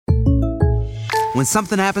When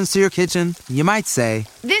something happens to your kitchen, you might say,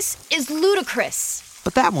 "This is ludicrous."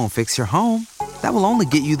 but that won't fix your home. That will only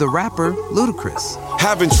get you the rapper, Ludacris.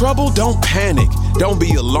 Having trouble? Don't panic. Don't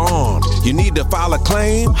be alarmed. You need to file a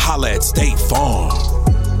claim? Holla at State Farm.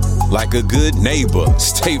 Like a good neighbor,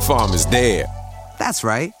 State Farm is there. That's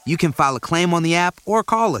right. You can file a claim on the app or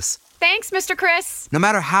call us. Thanks, Mr. Chris. No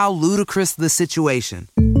matter how ludicrous the situation,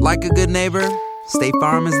 like a good neighbor, State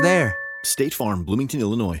Farm is there. State Farm, Bloomington,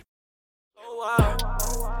 Illinois.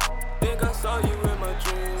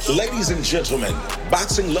 Ladies and gentlemen,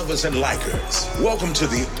 boxing lovers and likers, welcome to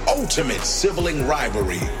the ultimate sibling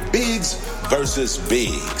rivalry, Bigs versus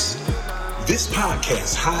Bigs. This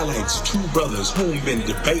podcast highlights two brothers who've been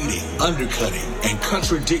debating, undercutting, and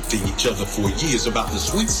contradicting each other for years about the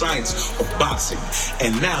sweet science of boxing.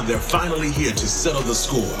 And now they're finally here to settle the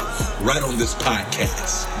score right on this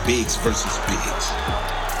podcast, Bigs versus Bigs.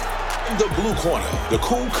 In the blue corner, the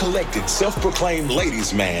cool, collected, self-proclaimed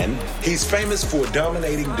ladies' man. He's famous for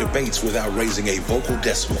dominating debates without raising a vocal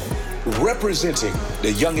decimal. Representing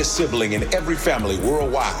the youngest sibling in every family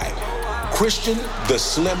worldwide, Christian the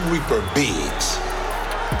Slim Reaper Biggs.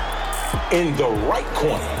 In the right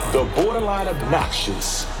corner, the borderline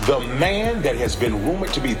obnoxious, the man that has been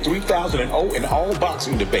rumored to be 3,000-0 in all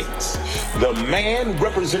boxing debates, the man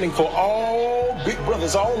representing for all big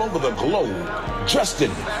brothers all over the globe,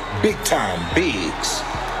 Justin Big Time Biggs.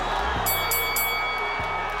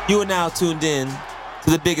 You are now tuned in to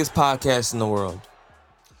the biggest podcast in the world.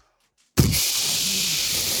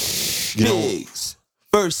 Biggs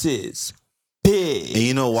versus Big. And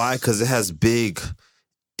you know why? Because it has big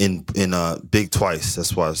in big twice.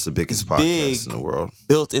 That's why it's the biggest podcast big in the world.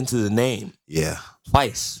 Built into the name. Yeah.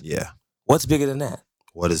 Twice. Yeah. What's bigger than that?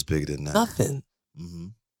 What is bigger than that? Nothing. Mm-hmm.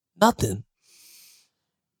 Nothing.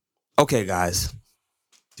 Okay, guys.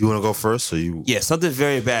 Do you want to go first or you? Yeah, something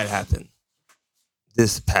very bad happened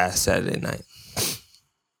this past Saturday night.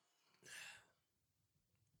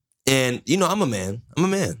 And, you know, I'm a man.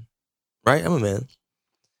 Right? I'm a man.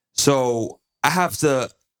 So I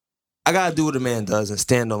got to do what a man does and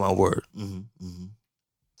stand on my word. Mm-hmm. Mm-hmm.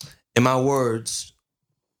 And my words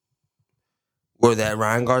were that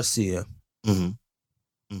Ryan Garcia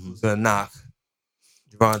Mm-hmm. Mm-hmm. was going to knock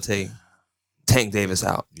Gervonta Tank Davis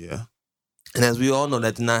out. Yeah. And as we all know,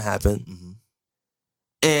 that did not happen. Mm-hmm.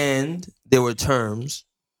 And there were terms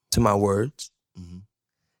to my words. Mm-hmm.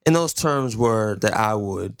 And those terms were that I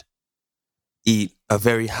would eat a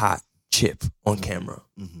very hot chip on camera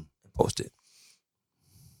and post it.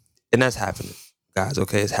 And that's happening, guys,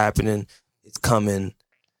 okay? It's happening. It's coming.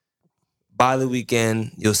 By the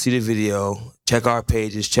weekend, you'll see the video. Check our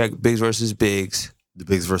pages. Check Bigs versus Bigs. The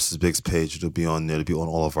Bigs versus Bigs page. It'll be on there. It'll be on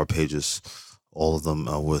all of our pages. All of them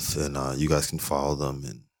you guys can follow them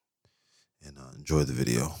and enjoy the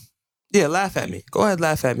video. Yeah, laugh at me. Go ahead,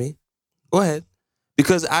 laugh at me. Go ahead.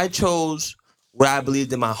 Because I chose what I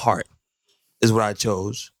believed in my heart is what I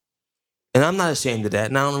chose. And I'm not ashamed of that,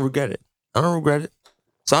 and I don't regret it.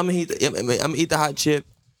 So I'm gonna eat the hot chip,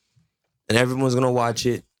 and everyone's gonna watch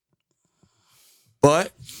it.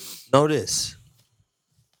 But know this: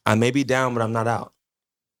 I may be down, but I'm not out.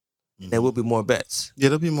 There will be more bets. Yeah,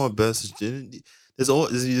 there'll be more bets. There'll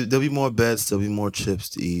be more bets. There'll be more chips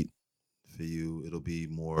to eat for you. It'll be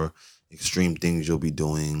more extreme things you'll be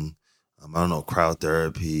doing. I don't know, crowd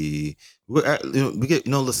therapy.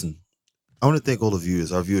 Listen. I want to thank all the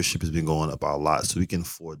viewers. Our viewership has been going up a lot, so we can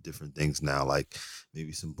afford different things now, like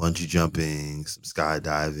maybe some bungee jumping, some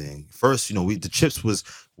skydiving. First, the chips was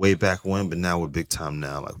way back when, but now we're big time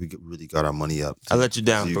now. Like we really got our money up. I let you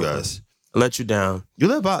down, you guys. I let you down. You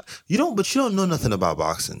don't know nothing about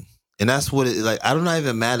boxing, and that's what it like. I'm not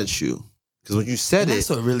even mad at you because when you said that's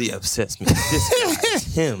what really upsets me. This guy,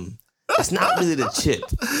 it's him. It's not really the chip.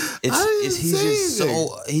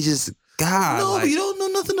 He's just. God, no, but you don't know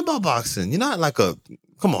nothing about boxing. You're not like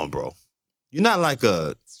come on, bro. You're not like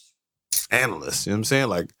a analyst. You know what I'm saying?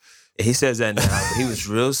 Like, he says that now, but he was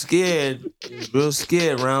real scared.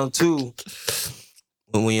 Round 2.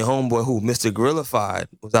 When your homeboy, Mr. Gorillafied,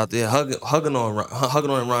 was out there hugging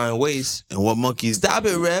on Ryan waist. And what monkeys? Stop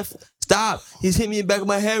it, ref. Stop. He's hitting me in the back of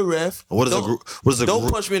my head, ref.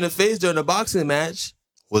 Don't punch me in the face during a boxing match.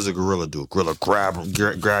 What does a gorilla do? A gorilla grab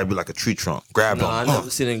you like a tree trunk. Grab him. I never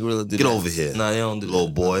seen a gorilla do that. Get over here. Nah, they don't do little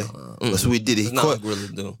that. boy. That's what we did. That's not what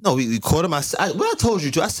gorillas do. No, we caught him. What I told you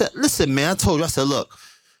to. I said, listen, man, I told you. I said, look,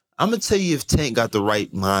 I'm going to tell you if Tank got the right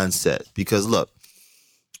mindset. Because, look,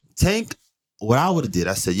 Tank, what I would have did,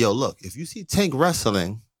 I said, yo, look, if you see Tank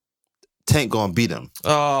wrestling, Tank going to beat him.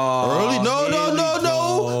 Oh. Early? No.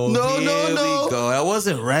 That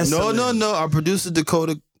wasn't wrestling. No. Our producer,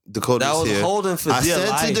 Dakota Dakota's That was here. holding for I dear said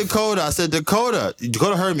life. to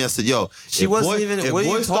Dakota heard me. I said, yo, She wasn't even. If What are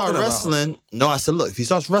boy you start talking about? wrestling, no, I said, look, if he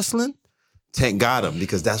starts wrestling, Tank got him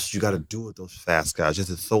because that's what you got to do with those fast guys. You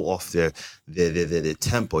have to throw off their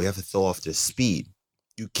tempo. You have to throw off their speed.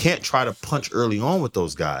 You can't try to punch early on with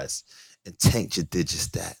those guys. And Tank just did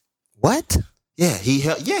just that. What? Yeah, he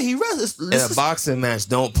wrestled. In a boxing match,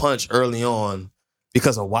 don't punch early on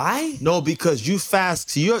because of why? No, because you fast.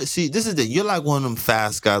 See, this is it. You're like one of them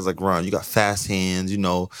fast guys like Ron. You got fast hands. You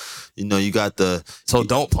know, you got the. So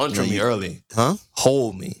don't punch me early. Huh?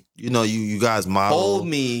 Hold me. You know, you guys model. Hold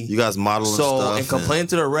me. You guys model and stuff. And complain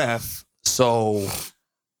to the ref. So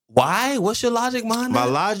why? What's your logic behind My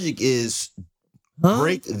that? logic is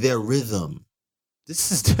break their rhythm.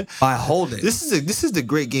 This is by holding. This is the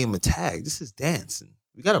great game of tag. This is dancing.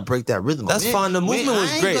 We gotta break that rhythm. That's fine. The movement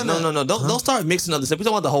was great. No. Don't start mixing other stuff. We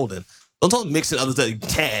talking about the holding. Don't talk mixing other stuff,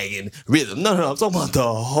 tag and rhythm. No. I'm talking about the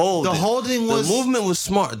holding. The holding was the movement was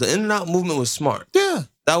smart. The in and out movement was smart. Yeah,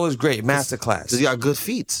 that was great. Masterclass. He got good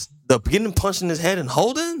feet. The getting punched in his head and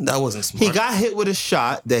holding, that wasn't smart. He got hit with a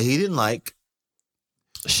shot that he didn't like.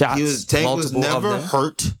 Shots. Tank was never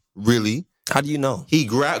hurt, really. How do you know? He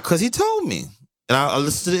grabbed, because he told me. And I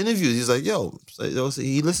listened to the interviews. He's like, yo.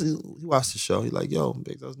 He watched the show. He's like, yo,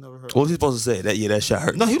 Biggs, I was never hurt. What was he supposed to say? That shot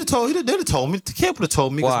hurt? No, they'd have told me. The camp would have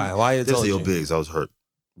told me. Why? Why did they say, told yo, you? Biggs, I was hurt.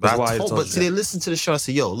 But see, they listened to the show. I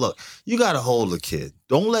said, yo, look, you got to hold the kid.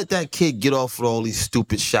 Don't let that kid get off with all these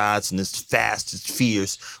stupid shots and it's fast, it's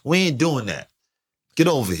fierce. We ain't doing that. Get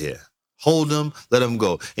over here. Hold him, let him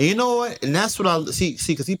go. And you know what? And that's what I see,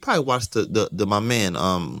 because he probably watched my man,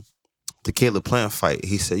 the Caleb Plant fight.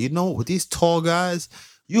 He said, you know, with these tall guys,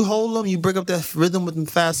 you hold them, you break up that rhythm with them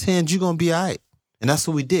fast hands, you're going to be all right. And that's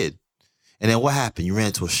what we did. And then what happened? You ran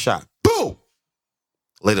into a shot. Boom!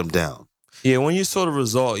 Laid him down. Yeah, when you saw the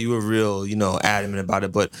result, you were real, adamant about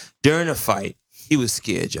it. But during the fight, he was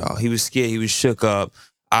scared, y'all. He was scared. He was shook up.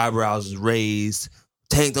 Eyebrows was raised.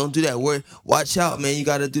 Tank, don't do that word. Watch out, man. You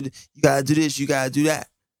gotta do this. You gotta do this. You gotta do that.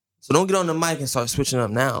 So don't get on the mic and start switching up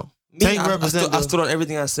now. I stood on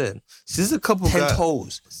everything I said. See, there's a couple 10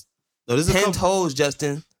 toes. No, there's 10 toes,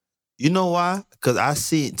 Justin. You know why? Because I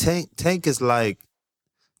see Tank. Tank is like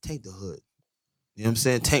Tank the hood. You know what I'm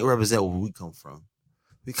saying? Tank represent where we come from.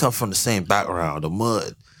 We come from the same background, the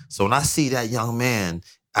mud. So when I see that young man,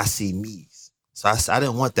 I see me. So I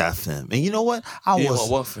didn't want that for him. And you know what? You didn't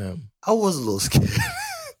want what for him? I was a little scared.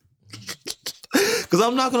 Because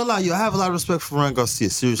I'm not going to lie, I have a lot of respect for Ryan Garcia.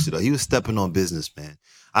 Seriously, though. He was stepping on business, man.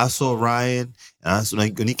 I saw Ryan, and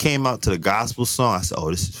when he came out to the gospel song, I said, oh,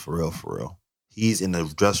 this is for real, for real. He's in the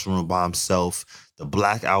dressing room by himself, the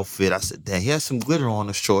black outfit. I said, dang, he has some glitter on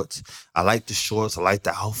the shorts. I like the shorts. I like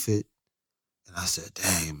the outfit. And I said,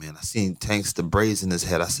 dang, man, I seen Tank's the braids in his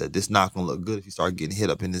head. I said, this not going to look good if he start getting hit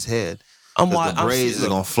up in his head. The braids are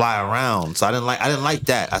gonna fly around, so I didn't like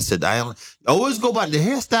that. I said I always go by the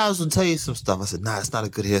hairstyles will tell you some stuff. I said nah, it's not a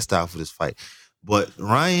good hairstyle for this fight. But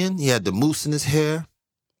Ryan, he had the mousse in his hair.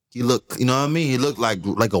 He looked, you know what I mean? He looked like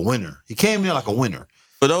a winner. He came there like a winner.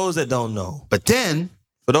 For those that don't know,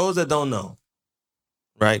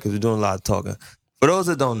 right? Because we're doing a lot of talking. For those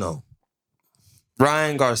that don't know,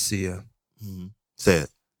 Ryan Garcia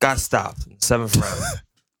got stopped in the 7th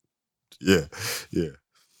round. Yeah.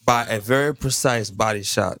 By a very precise body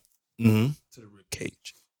shot to the rib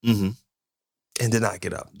cage. And did not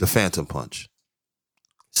get up. The phantom punch.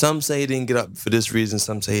 Some say he didn't get up for this reason.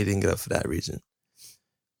 Some say he didn't get up for that reason.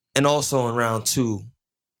 And also in round 2,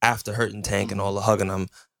 after hurting Tank and all the hugging,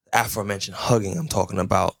 aforementioned hugging I'm talking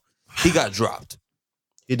about, he got dropped.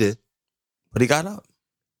 He did. But he got up.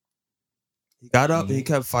 He got up and he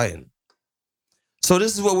kept fighting. So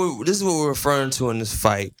this is what we're referring to in this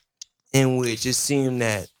fight, in which it seemed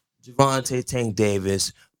that Gervonta Tank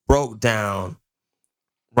Davis broke down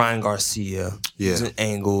Ryan Garcia using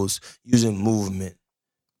angles, using movement,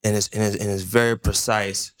 and his very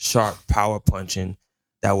precise, sharp power punching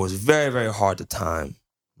that was very, very hard to time.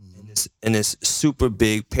 In this super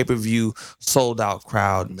big pay-per-view, sold-out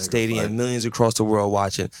crowd, Megafight. stadium, millions across the world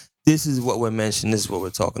watching. This is what we're mentioning. This is what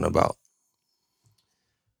we're talking about.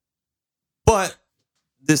 But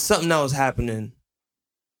there's something that was happening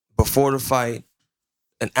before the fight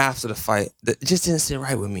and after the fight that just didn't sit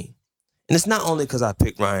right with me. And it's not only because I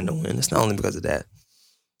picked Ryan to win. It's not only because of that.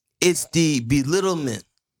 It's the belittlement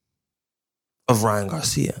of Ryan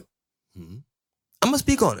Garcia. I'm going to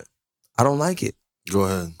speak on it. I don't like it. Go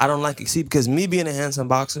ahead. I don't like it. See, because me being a handsome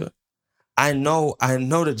boxer, I know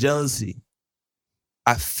the jealousy.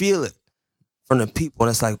 I feel it from the people.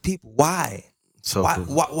 And it's like, people, why?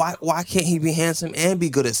 Why can't he be handsome and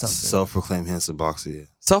be good at something? Self-proclaimed handsome boxer, yeah.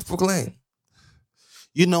 Self-proclaimed.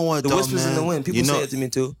 You know what? The though, whispers in the man? wind. People You know- say it to me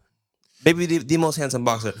too. Maybe the most handsome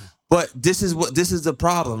boxer. But this is the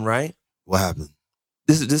problem, right? What happened?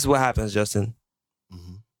 This is what happens, Justin.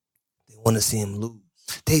 Mhm. They want to see him lose.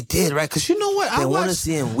 They did, right? Because you know what? They want to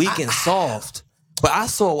see him weak and soft. But I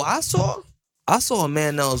saw a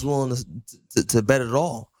man that was willing to bet it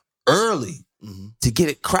all early to get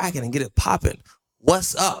it cracking and get it popping.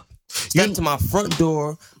 What's up? Step to my front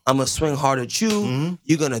door. I'm going to swing hard at you.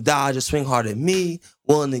 You're going to dodge or swing hard at me.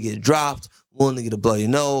 Willing to get dropped. Willing to get a bloody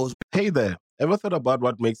nose. Hey there, ever thought about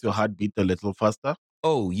what makes your heart beat a little faster?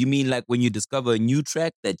 Oh, you mean like when you discover a new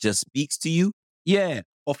track that just speaks to you? Yeah,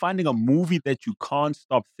 or finding a movie that you can't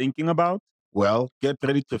stop thinking about? Well, get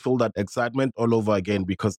ready to feel that excitement all over again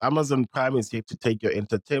because Amazon Prime is here to take your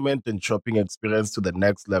entertainment and shopping experience to the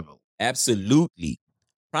next level. Absolutely.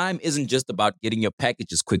 Prime isn't just about getting your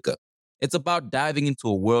packages quicker. It's about diving into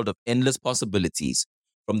a world of endless possibilities,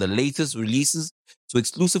 from the latest releases to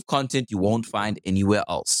exclusive content you won't find anywhere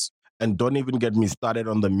else. And don't even get me started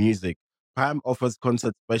on the music. Prime offers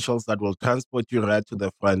concert specials that will transport you right to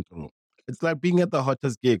the front row. It's like being at the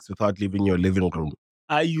hottest gigs without leaving your living room.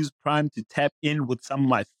 I use Prime to tap in with some of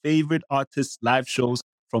my favorite artists' live shows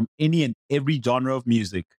from any and every genre of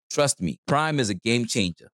music. Trust me, Prime is a game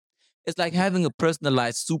changer. It's like having a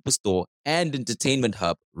personalized superstore and entertainment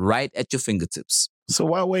hub right at your fingertips. So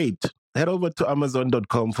why wait? Head over to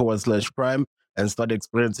amazon.com/prime and start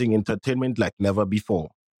experiencing entertainment like never before.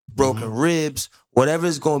 Broken ribs. Whatever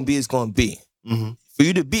it's going to be, it's going to be. For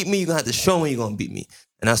you to beat me, you're going to have to show me you're going to beat me.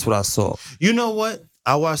 And that's what I saw. You know what?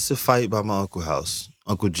 I watched the fight by my uncle's house.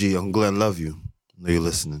 Uncle G, Uncle Glenn, love you. I know you're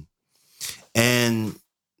listening. And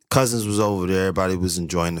Cousins was over there. Everybody was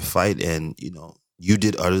enjoying the fight. And, you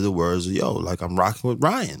did utter the words, yo, like I'm rocking with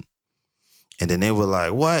Ryan. And then they were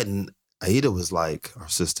like, what? And Aida was like, our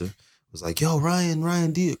sister, was like, yo, Ryan,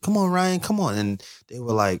 come on, Ryan, come on. And they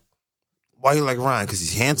were like, why you like Ryan? Because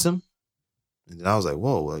he's handsome? And then I was like,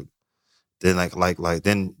 whoa, like, then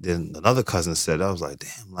then another cousin said, I was like,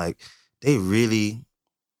 damn, like, they really,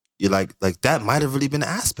 you like that might have really been an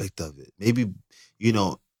aspect of it. Maybe,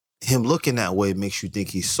 him looking that way makes you think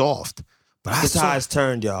he's soft. But That's how it's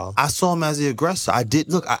turned, y'all. I saw him as the aggressor. I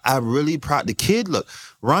did look. I really proud. The kid, look,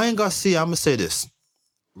 Ryan Garcia. I'm gonna say this.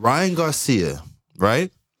 Ryan Garcia,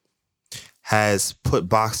 right, has put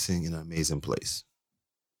boxing in an amazing place,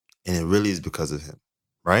 and it really is because of him,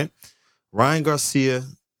 right? Ryan Garcia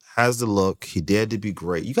has the look. He dared to be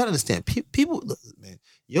great. You gotta understand, people. Look, man,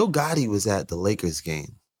 Yo Gotti was at the Lakers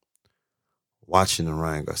game, watching the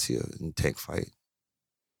Ryan Garcia and Tank fight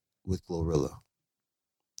with Glorilla.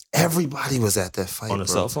 Everybody was at that fight. On a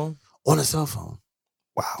cell phone? On a cell phone.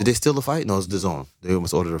 Wow. Did they steal the fight? No, it's the Zone. They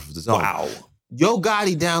almost ordered it from the Zone. Wow. Yo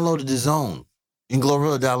Gotti downloaded the Zone. And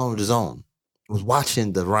Glorilla downloaded the Zone. Was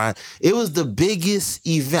watching the Ryan. It was the biggest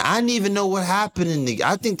event. I didn't even know what happened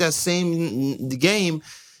I think that same the game,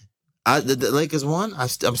 the Lakers won.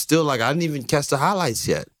 I'm still like, I didn't even catch the highlights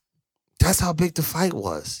yet. That's how big the fight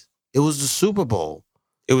was. It was the Super Bowl.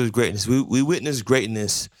 It was greatness. We witnessed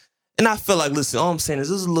greatness. And I feel like, listen, all I'm saying is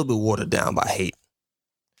this is a little bit watered down by hate.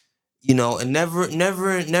 And never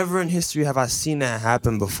in history have I seen that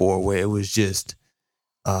happen before where it was just,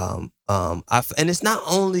 and it's not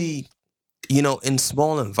only, in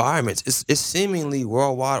small environments, it's seemingly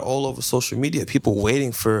worldwide all over social media, people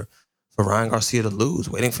waiting for Ryan Garcia to lose,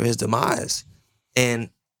 waiting for his demise. And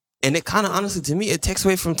it kind of, honestly, to me, it takes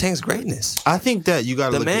away from Tank's greatness. I think that you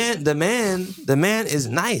got to the man is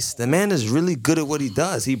nice. The man is really good at what he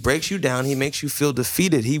does. He breaks you down. He makes you feel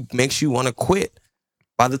defeated. He makes you want to quit.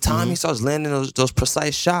 By the time he starts landing those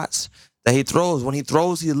precise shots that he throws, when he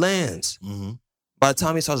throws, he lands. By the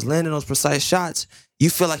time he starts landing those precise shots,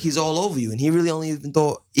 you feel like he's all over you, and he really only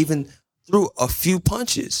even threw a few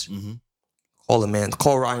punches.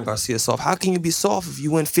 Call Ryan Garcia soft. How can you be soft if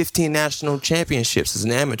you win 15 national championships as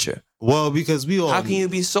an amateur? Well, because we all... How can you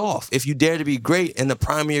be soft if you dare to be great in the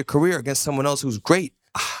prime of your career against someone else who's great?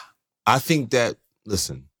 I think that,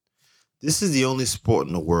 listen, this is the only sport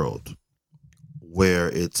in the world where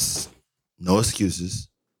it's no excuses.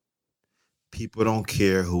 People don't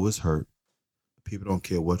care who is hurt. People don't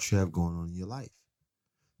care what you have going on in your life.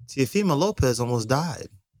 Teofimo Lopez almost died.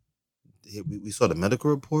 We saw the medical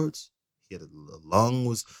reports. He had a lung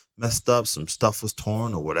was messed up, some stuff was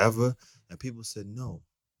torn or whatever. And people said, no,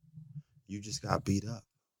 you just got beat up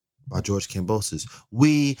by George Kambosos.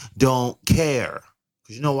 We don't care.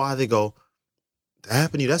 Because you know why? They go, that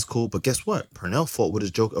happened to you, that's cool. But guess what? Purnell fought with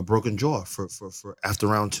a broken jaw for after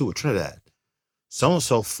round 2 at Trinidad.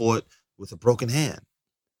 So-and-so fought with a broken hand.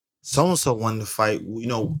 So-and-so won the fight.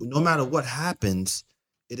 No matter what happens,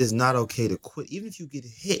 it is not okay to quit. Even if you get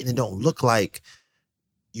hit and it don't look like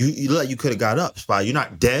you could have got up. Spy. You're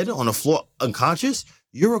not dead on the floor, unconscious.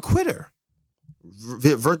 You're a quitter.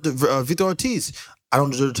 Victor Ortiz. I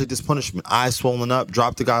don't deserve to take this punishment. Eyes swollen up,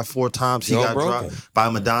 dropped the guy 4 times. He got dropped by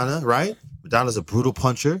Madonna, right? Madonna's a brutal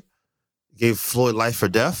puncher. Gave Floyd life or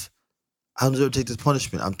death. I don't deserve to take this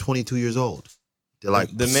punishment. I'm 22 years old. They're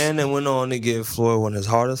like the man that went on to give Floyd one of his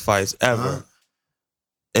hardest fights ever.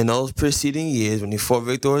 In those preceding years, when he fought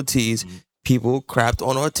Victor Ortiz, people crapped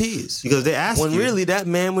on Ortiz because they asked when really that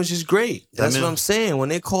man was just great. That's what I'm saying. When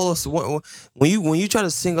they call us, when you try to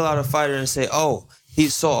single out a fighter and say, "Oh,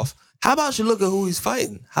 he's soft," how about you look at who he's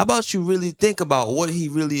fighting? How about you really think about what he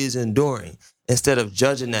really is enduring instead of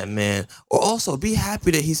judging that man? Or also be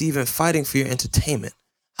happy that he's even fighting for your entertainment.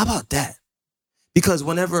 How about that? Because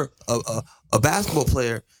whenever a basketball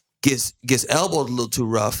player gets elbowed a little too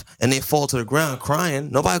rough and they fall to the ground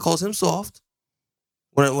crying, nobody calls him soft.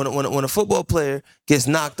 When a football player gets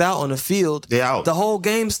knocked out on the field, they out. The whole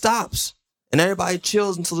game stops. And everybody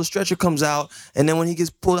chills until the stretcher comes out. And then when he gets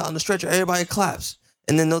pulled out on the stretcher, everybody claps.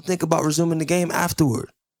 And then they'll think about resuming the game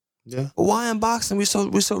afterward. Yeah. But why in boxing we so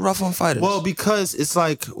rough on fighters? Well, because it's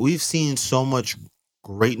like we've seen so much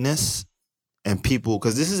greatness and people,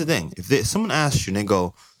 because this is the thing. If someone asks you and they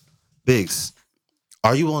go, Biggs,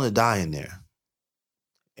 are you willing to die in there?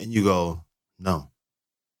 And you go, no.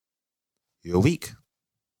 You're weak.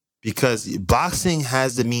 Because boxing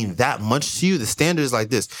has to mean that much to you. The standard is like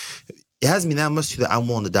this. It has to mean that much to you that I'm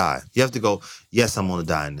willing to die. You have to go, yes, I'm willing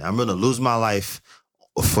to die in there. I'm going to lose my life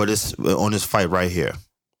for this on this fight right here.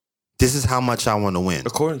 This is how much I want to win.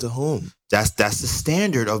 According to whom? That's the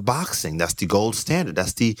standard of boxing. That's the gold standard.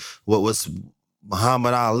 That's what was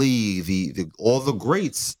Muhammad Ali, all the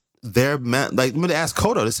greats. They're like, when they asked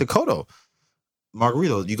Cotto, they said, Cotto,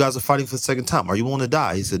 Margarito, you guys are fighting for the second time. Are you willing to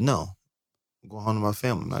die? He said, no. I'm going home to my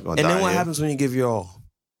family. I'm not going to die. And then what happens when you give your all?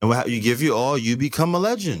 And when you give your all, you become a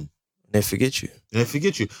legend. They forget you. You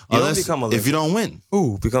don't become a legend. If you don't win.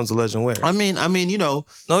 Who becomes a legend where? I mean, you know.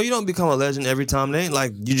 No, you don't become a legend every time. They ain't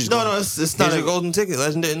like you just. No, it's not a golden ticket.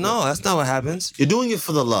 Legend. No, that's not what happens. You're doing it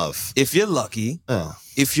for the love. If you're lucky,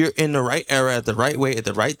 if you're in the right era at the right way at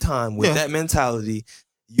the right time with that mentality,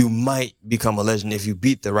 you might become a legend if you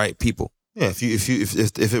beat the right people. Yeah,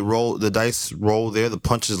 if it roll, the dice roll there, the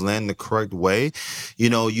punches land the correct way, you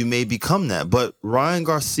know, you may become that. But Ryan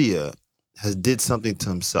Garcia did something to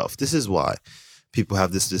himself. This is why people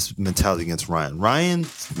have this mentality against Ryan. Ryan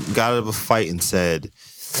got out of a fight and said,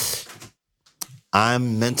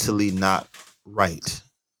 I'm mentally not right.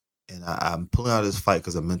 And I'm pulling out of this fight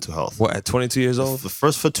because of mental health. What, at 22 years old? The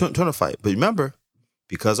first tournament fight. But remember,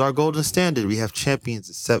 because our golden standard, we have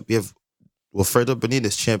champions. We have Wilfredo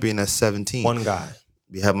Benitez, champion at 17. One guy.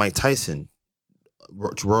 We have Mike Tyson,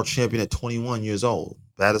 world champion at 21 years old.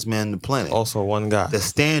 Baddest man on the planet. Also one guy. The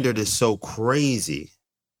standard is so crazy.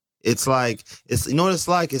 It's like, you know what it's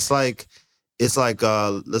like? It's like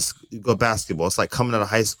let's go basketball. It's like coming out of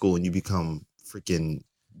high school and you become freaking,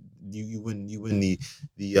 you win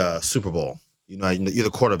the Super Bowl. You know, you're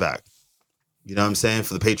the quarterback. You know what I'm saying?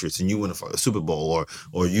 For the Patriots, and you win a Super Bowl,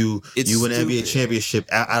 or you win an NBA championship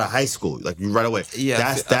out of high school, like you right away.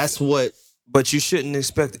 Yeah, that's what. But you shouldn't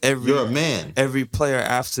expect you're a man. Every player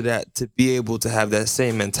after that to be able to have that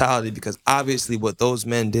same mentality, because obviously what those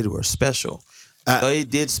men did were special. They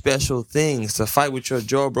did special things. To fight with your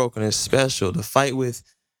jaw broken is special. To fight with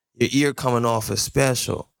your ear coming off is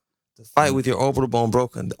special. To fight with your orbital bone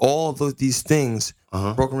broken, all of these things,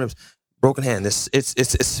 broken ribs. Broken hand.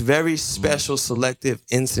 It's very special, selective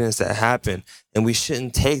incidents that happen, and we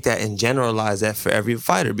shouldn't take that and generalize that for every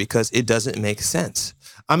fighter because it doesn't make sense.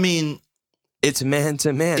 I mean, it's man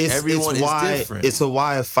to man. Everyone is different. It's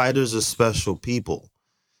why fighters are special people,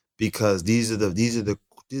 because these are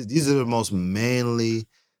the most manly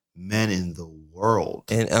men in the world,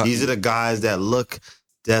 and these are the guys that look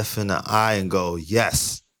death in the eye and go,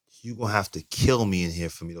 "Yes, you're gonna have to kill me in here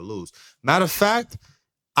for me to lose." Matter of fact,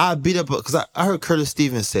 I beat up because I heard Curtis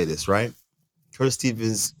Stevens say this, right? Curtis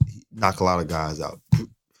Stevens knock a lot of guys out.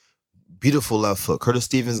 Beautiful left foot. Curtis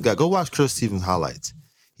Stevens go watch Curtis Stevens highlights.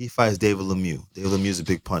 He fights David Lemieux. David Lemieux's a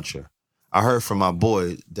big puncher. I heard from my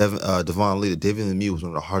boy Devon Lee that David Lemieux was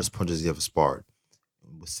one of the hardest punchers he ever sparred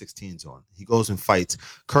with 16s on. He goes and fights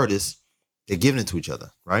Curtis. They're giving it to each other,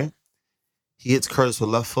 right? He hits Curtis with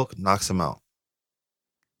left hook, knocks him out.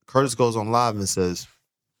 Curtis goes on live and says,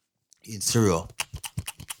 eating cereal.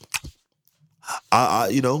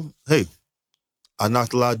 Hey, I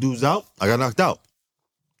knocked a lot of dudes out. I got knocked out.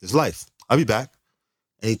 It's life. I'll be back.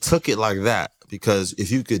 And he took it like that because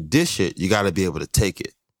if you could dish it, you got to be able to take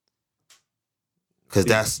it. Because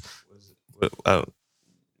that's...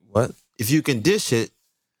 What? If you can dish it,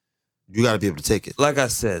 You got to be able to take it. Like I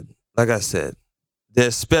said,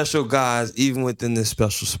 there's special guys even within this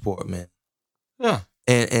special sport, man. Yeah.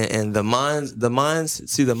 And the minds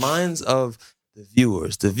of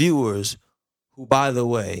the viewers who, by the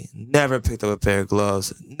way, never picked up a pair of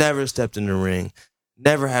gloves, never stepped in the ring,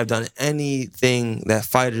 never have done anything that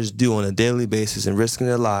fighters do on a daily basis and risking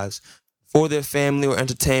their lives for their family or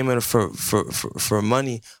entertainment or for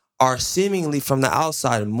money, are seemingly from the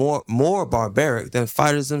outside more barbaric than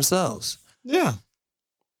fighters themselves. Yeah.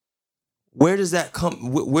 Where does that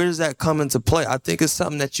come into play? I think it's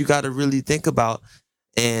something that you got to really think about,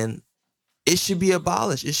 and it should be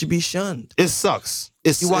abolished. It should be shunned. It sucks.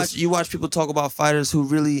 You watch people talk about fighters who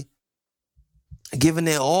really giving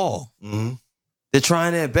their all. Mm-hmm. They're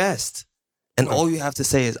trying their best, and all you have to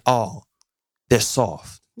say is, "Oh, they're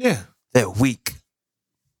soft. Yeah, they're weak."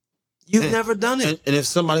 You've never done it. And if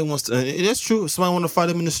somebody wants to, and that's true. If somebody want to fight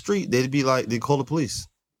them in the street, they'd call the police.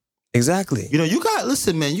 Exactly. You know,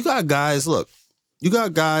 listen, man, you got guys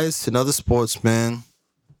in other sports, man,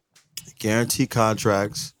 guaranteed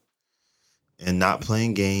contracts and not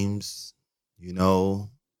playing games, you know,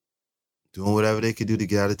 doing whatever they could do to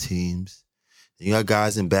get out of teams. And you got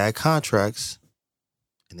guys in bad contracts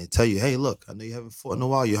and they tell you, hey, look, I know you haven't fought in a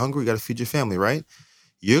while. You're hungry. You got to feed your family, right?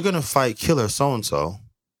 You're going to fight killer so-and-so.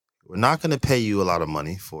 We're not going to pay you a lot of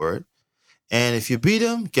money for it. And if you beat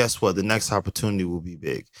him, guess what? The next opportunity will be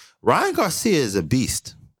big. Ryan Garcia is a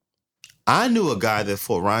beast. I knew a guy that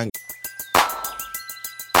fought Ryan.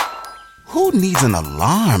 Who needs an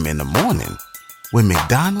alarm in the morning when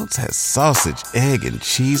McDonald's has sausage, egg, and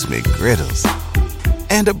cheese McGriddles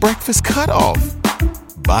and a breakfast cutoff?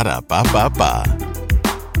 Ba-da-ba-ba-ba.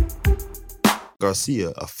 Garcia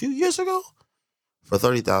a few years ago for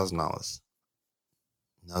 $30,000.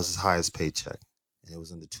 That was his highest paycheck. And it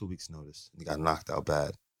was under 2 weeks' notice. And he got knocked out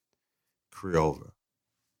bad. Career over.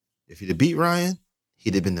 If he'd have beat Ryan,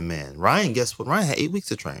 he'd have been the man. Ryan, guess what? Ryan had 8 weeks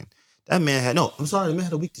to train. The man had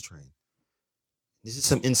a week to train. This is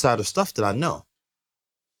some insider stuff that I know.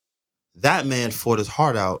 That man fought his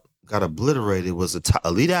heart out, got obliterated, was an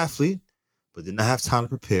elite athlete, but did not have time to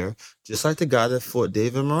prepare. Just like the guy that fought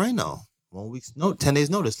David Moreno. 10 days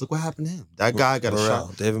notice. Look what happened to him. That guy got a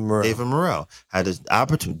shot. David Morrell had an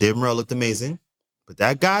opportunity. David Morrell looked amazing. But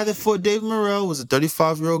that guy that fought David Morrell was a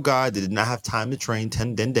 35-year-old guy that did not have time to train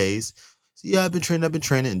 10 days. So yeah, I've been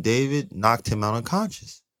training. And David knocked him out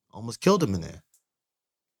unconscious. Almost killed him in there.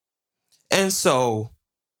 And so,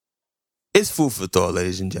 it's food for thought,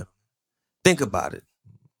 ladies and gentlemen. Think about it.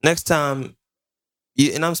 Next time,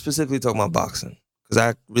 and I'm specifically talking about boxing, because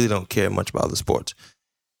I really don't care much about other sports.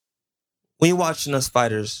 When you're watching us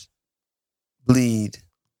fighters bleed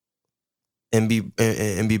and be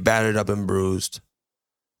battered up and bruised,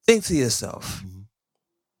 think to yourself,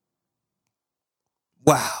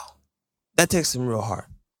 wow, that takes some real heart.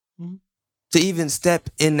 Mm-hmm. To even step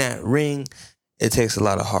in that ring, it takes a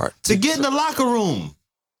lot of heart. To get in the locker room.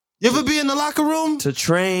 You ever be in the locker room? To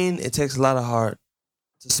train, it takes a lot of heart.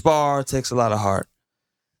 To spar, it takes a lot of heart.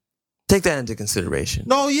 Take that into consideration.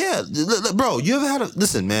 No, yeah. Bro, you ever had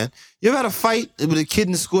a fight with a kid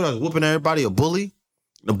in the school that was whooping everybody, a bully?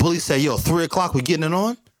 The bully said, yo, 3 o'clock, we getting it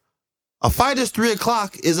on? A fight is 3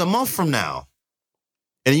 o'clock is a month from now.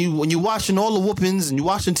 And when you're watching all the whoopings and you're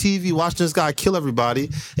watching TV, watching this guy kill everybody,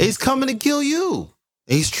 he's coming to kill you.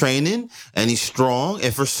 And he's training and he's strong.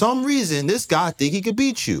 And for some reason, this guy think he could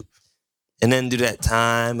beat you. And then do that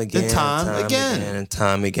time again. And time again. And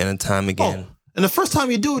time again and time again. Oh, and the first time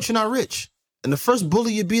you do it, you're not rich. And the first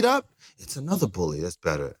bully you beat up, it's another bully that's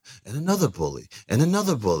better. And another bully. And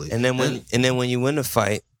another bully. And then when you win the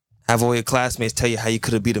fight, have all your classmates tell you how you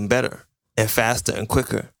could have beat them better and faster and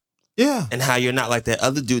quicker. Yeah. And how you're not like that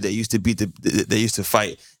other dude that used to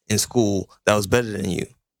fight in school that was better than you.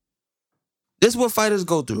 This is what fighters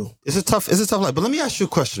go through. It's a tough life. But let me ask you a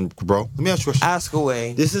question, bro. Ask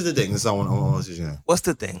away. This is the thing. This is what I want to say. What's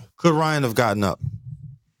the thing? Could Ryan have gotten up?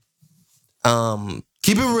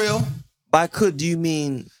 Keep it real. By could, do you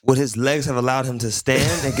mean would his legs have allowed him to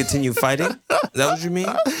stand and continue fighting? Is that what you mean?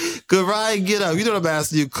 Could Ryan get up? You know what I'm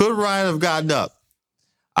asking you. Could Ryan have gotten up?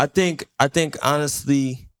 I think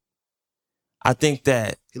honestly,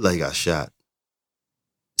 that he got shot.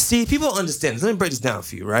 See, people don't understand this. Let me break this down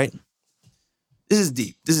for you, right? This is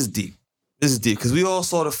deep because we all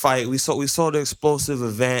saw the fight. We saw the explosive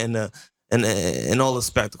event and all the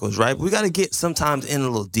spectacles, right? But we got to get sometimes in a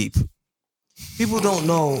little deep. People don't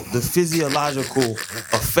know the physiological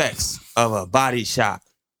effects of a body shot.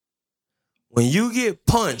 When you get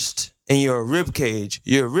punched in your rib cage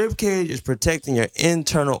is protecting your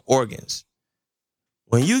internal organs.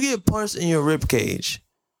 When you get punched in your rib cage,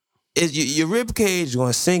 your rib cage is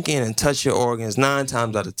going to sink in and touch your organs 9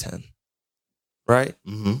 times out of 10. Right?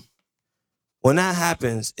 Mm-hmm. When that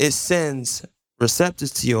happens, it sends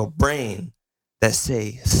receptors to your brain that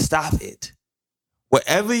say, stop it.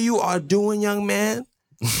 Whatever you are doing, young man,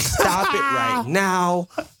 stop it right now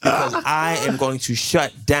because I am going to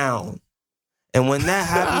shut down. And when that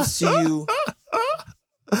happens to you,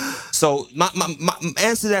 so my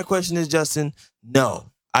answer to that question is, Justin, no.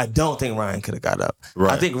 I don't think Ryan could have got up.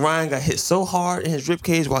 Right. I think Ryan got hit so hard in his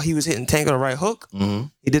ribcage while he was hitting Tank on the right hook. Mm-hmm.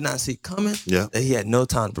 He did not see it coming. Yeah. That he had no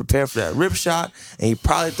time to prepare for that rib shot. And he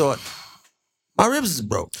probably thought, my ribs is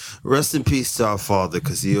broke. Rest in peace to our father,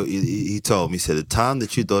 because he told me, he said, the time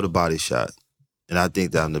that you throw the body shot, and I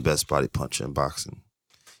think that I'm the best body puncher in boxing.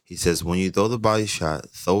 He says, when you throw the body shot,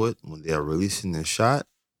 throw it when they are releasing their shot.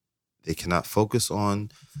 They cannot focus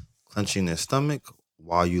on clenching their stomach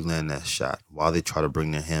while you land that shot, while they try to bring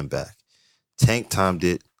their hand back. Tank timed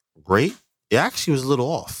it great. It actually was a little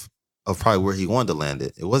off of probably where he wanted to land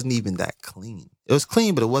it. It wasn't even that clean. It was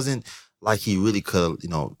clean, but it wasn't like he really could,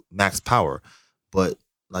 max power. But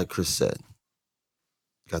like Chris said,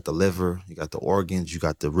 you got the liver, you got the organs, you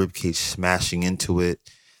got the ribcage smashing into it.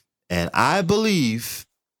 And I believe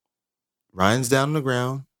Ryan's down on the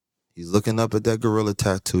ground. He's looking up at that gorilla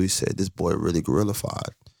tattoo. He said, this boy really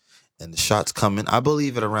gorilla-fied. And the shot's coming. I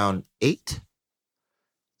believe at around 8,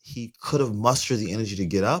 he could have mustered the energy to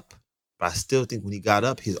get up. But I still think when he got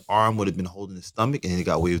up, his arm would have been holding his stomach and he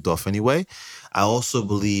got waved off anyway. I also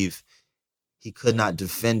believe he could not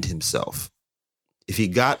defend himself. If he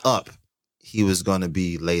got up, he was going to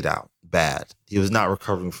be laid out bad. He was not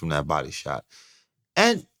recovering from that body shot.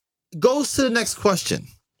 And goes to the next question,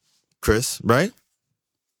 Chris, right?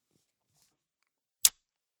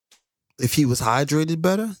 If he was hydrated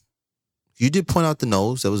better, you did point out the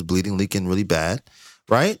nose that was bleeding, leaking really bad,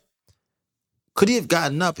 right? Could he have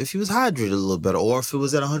gotten up if he was hydrated a little better, or if it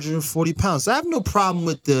was at 140 pounds? So I have no problem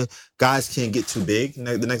with the guys can't get too big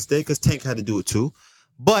the next day, because Tank had to do it too.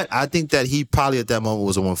 But I think that he probably at that moment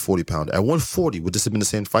was a 140 pounder. At 140, would this have been the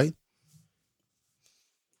same fight?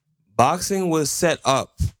 Boxing was set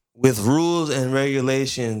up with rules and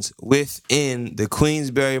regulations within the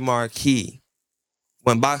Queensberry Marquee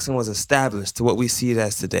when boxing was established to what we see it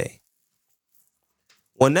as today.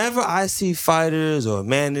 Whenever I see fighters or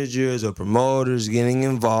managers or promoters getting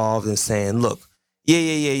involved and saying, look,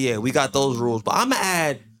 yeah, we got those rules, but I'm going to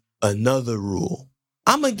add another rule.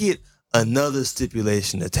 I'm going to get another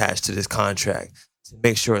stipulation attached to this contract to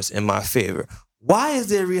make sure it's in my favor. Why is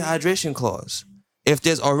there a rehydration clause? If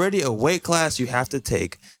there's already a weight class you have to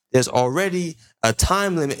take, there's already a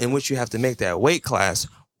time limit in which you have to make that weight class,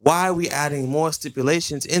 why are we adding more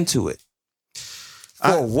stipulations into it?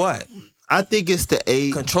 For what? I think it's the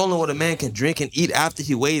age. Controlling what a man can drink and eat after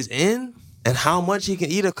he weighs in and how much he can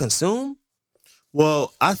eat or consume?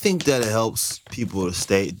 Well, I think that it helps people to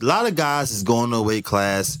stay. A lot of guys is going to a weight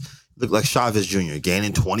class, look like Chavez Jr.,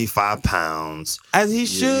 gaining 25 pounds. As he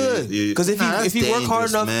should. Because if he work hard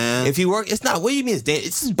enough, man. If he work, it's not, what do you mean it's dangerous?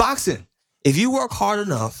 It's just boxing. If you work hard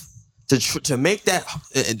enough to make that,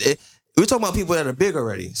 we're talking about people that are big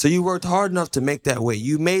already. So you worked hard enough to make that weight.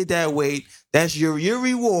 You made that weight. That's your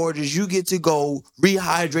reward is you get to go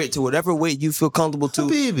rehydrate to whatever weight you feel comfortable to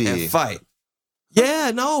and fight.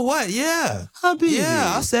 Yeah, no, what? Yeah. Habibi.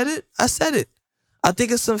 Yeah, I said it. I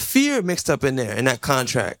think it's some fear mixed up in there in that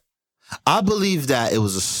contract. I believe that it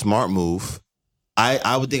was a smart move.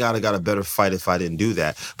 I would think I'd have got a better fight if I didn't do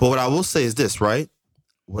that. But what I will say is this, right?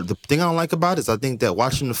 What the thing I don't like about it is I think that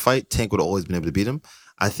watching the fight, Tank would have always been able to beat him.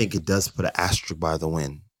 I think it does put an asterisk by the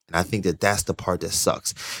win. And I think that that's the part that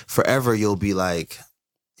sucks. Forever, you'll be like,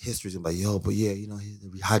 history's gonna be like, yo, but yeah,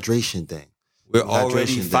 the rehydration thing. We're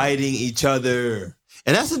already fighting each other.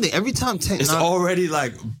 And that's the thing. Every time Tank it's already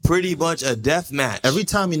like pretty much a death match. Every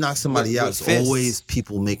time he knocks somebody out, it's always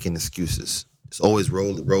people making excuses. It's always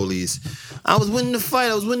rollies. I was winning the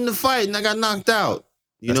fight, and I got knocked out.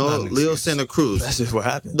 Leo Santa Cruz. That's just what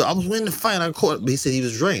happened. I was winning the fight, and I caught. But he said he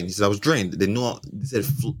was drained. He said I was drained. They knew.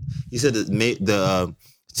 He said that the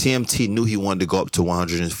TMT knew he wanted to go up to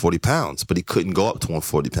 140 pounds, but he couldn't go up to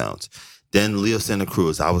 140 pounds. Then Leo Santa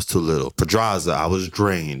Cruz, I was too little. Pedraza, I was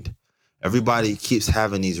drained. Everybody keeps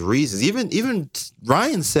having these reasons. Even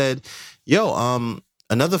Ryan said,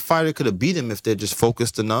 another fighter could have beat him if they're just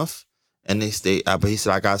focused enough. And they stayed, but he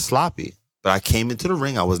said, I got sloppy. But I came into the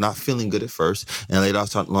ring, I was not feeling good at first, and later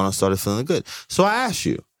on I started feeling good. So I ask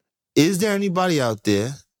you, is there anybody out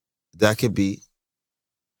there that could beat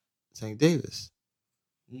Tank Davis?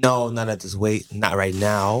 No, not at this weight. Not right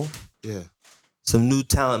now. Yeah. Some new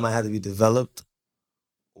talent might have to be developed,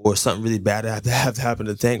 or something really bad have to happen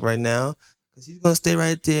to Tank right now. because he's gonna stay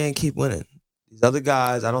right there and keep winning. These other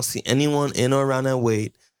guys, I don't see anyone in or around that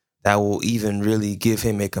weight that will even really give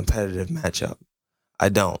him a competitive matchup. I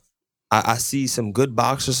don't. I see some good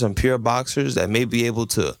boxers, some pure boxers that may be able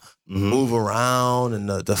to move around and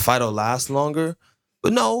the fight will last longer.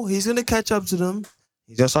 But no, he's going to catch up to them.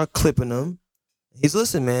 He's going to start clipping them.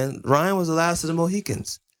 Listen, man, Ryan was the last of the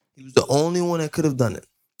Mohicans. He was the only one that could have done it.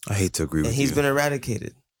 I hate to agree with you. And he's been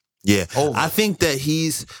eradicated. Yeah. Over. I think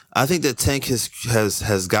that Tank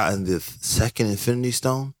has gotten the second Infinity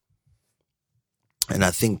Stone. And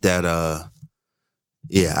I think that I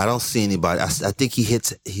don't see anybody. I think he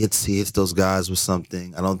hits those guys with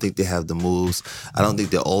something. I don't think they have the moves. I don't think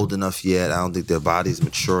they're old enough yet. I don't think their body's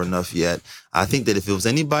mature enough yet. I think that if it was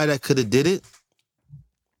anybody that could have did it,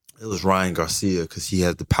 it was Ryan Garcia, because he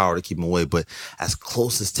had the power to keep him away. But as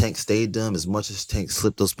close as Tank stayed to him, as much as Tank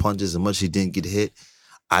slipped those punches, as much as he didn't get hit,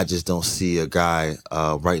 I just don't see a guy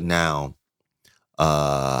right now.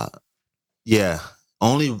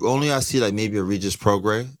 Only I see like maybe a Regis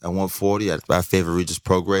Prograis at 140. I favor Regis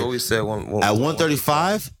Prograis. Always said At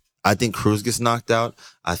 135, I think Cruz gets knocked out.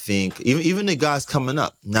 I think even the guys coming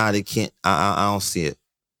up, they can't. I don't see it.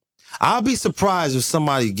 I'll be surprised if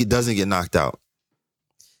somebody doesn't get knocked out.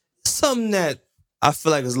 Something that I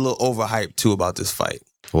feel like is a little overhyped too about this fight.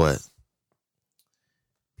 What?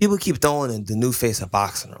 People keep throwing in the new face of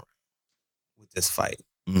boxing around with this fight.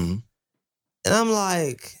 Mm-hmm. And I'm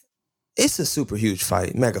like, it's a super huge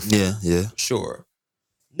fight, Megafight. Yeah. Sure.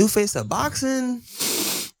 New face of boxing?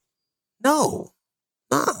 No.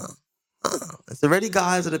 It's already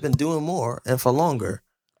guys that have been doing more and for longer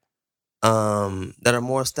that are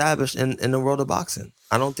more established in the world of boxing.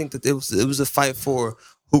 I don't think that it was a fight for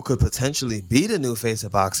who could potentially be the new face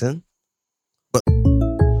of boxing. But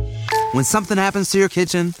When something happens to your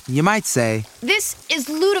kitchen, you might say, This is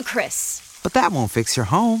ludicrous. but that won't fix your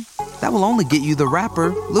home. That will only get you the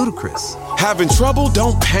rapper, Ludacris. Having trouble?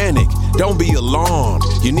 Don't panic. Don't be alarmed.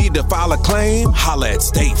 You need to file a claim? Holla at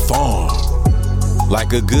State Farm.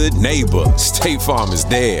 Like a good neighbor, State Farm is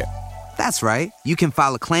there. That's right. You can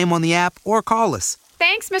file a claim on the app or call us.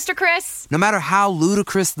 Thanks, Mr. Chris. No matter how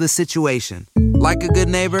ludicrous the situation. Like a good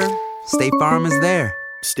neighbor, State Farm is there.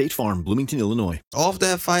 State Farm, Bloomington, Illinois. off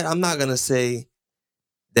that fight, I'm not going to say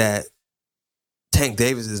that Tank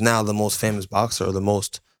Davis is now the most famous boxer or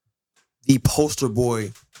the poster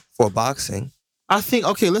boy for boxing. I think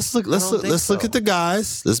let's look at the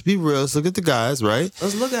guys. Let's be real. Let's look at the guys, right?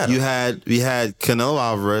 Let's look at them. We had Canelo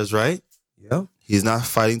Alvarez, right? Yeah. He's not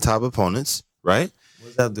fighting top opponents, right?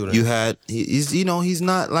 What's that do? You had he's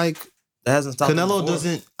not like that hasn't stopped Canelo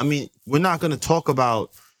doesn't. I mean, we're not going to talk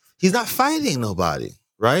about. He's not fighting nobody,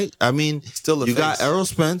 right? I mean, still you got Errol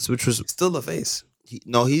Spence, which was still a face.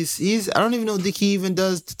 He's. I don't even think he even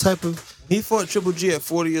does the type of. He fought Triple G at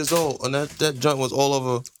 40 years old, and that joint was all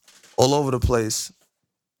over the place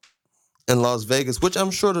in Las Vegas, which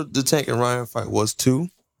I'm sure the Tank and Ryan fight was too.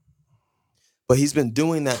 But he's been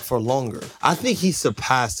doing that for longer. I think he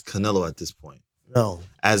surpassed Canelo at this point. No,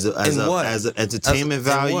 as an entertainment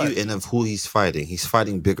value and of who he's fighting. He's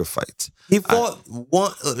fighting bigger fights. He fought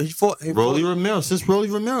Rolly Romero. Since Rolly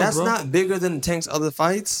Romero, that's not bigger than Tank's other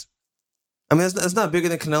fights. I mean, that's not bigger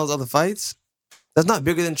than Canelo's other fights. That's not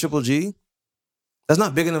bigger than Triple G. That's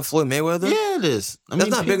not bigger than Floyd Mayweather. Yeah, it is. That's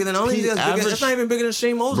not bigger than that's not even bigger than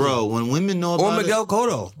Shane Mosley. Bro, when women know about or Miguel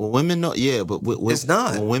Cotto. When women know, it's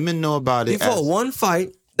not. When women know about it, he fought one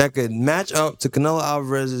fight that could match up to Canelo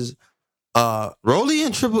Alvarez's Rolly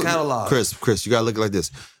and Triple catalog. Chris, you gotta look at it like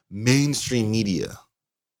this. Mainstream media.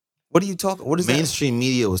 What are you talking? What is mainstream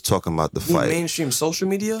media was talking about the fight? Mainstream social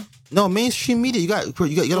media? No, mainstream media. You got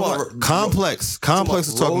Complex. Complex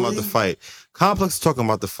is talking about the fight. Complex is talking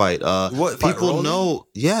about the fight. What people fight, know?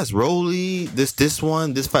 Yes, Rolly. This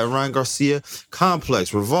fight, Ryan Garcia.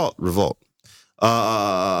 Complex. Revolt.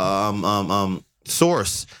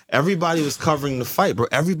 Source. Everybody was covering the fight, bro.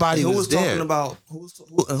 Everybody was there.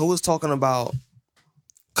 Who was talking about?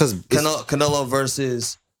 Because Canelo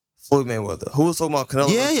versus Floyd Mayweather. Who was talking about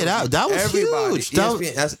Canelo? Yeah, that was everybody. Huge.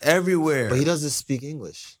 That's everywhere. But he doesn't speak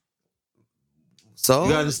English. So you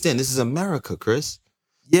gotta understand, this is America, Chris.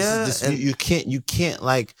 Yeah, you can't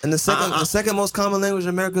like. And the second most common language in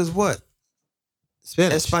America is what?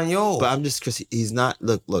 Spanish. Espanol. But I'm just, Chris, he's not.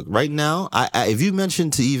 Look. Right now, if you mention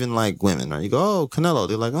to even like women, right? You go, oh, Canelo.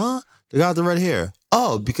 They're like, huh? They got the red hair.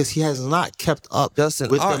 Oh, because he has not kept up with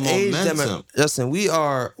the momentum. Justin, we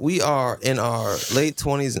are in our late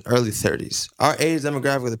 20s and early 30s. Our age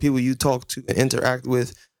demographic, the people you talk to and interact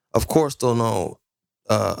with, of course, don't know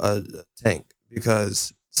a Tank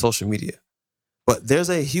because social media. But there's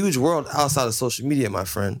a huge world outside of social media, my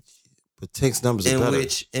friend. But Tank's numbers are better.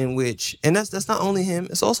 And that's not only him.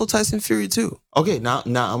 It's also Tyson Fury too. Okay, now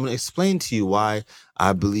I'm gonna explain to you why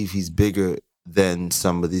I believe he's bigger than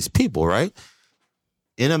some of these people. Right?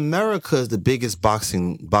 In America, is the biggest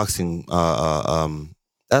boxing.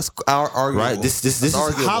 That's our argument. Right. This is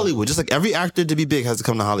Hollywood. Just like every actor to be big has to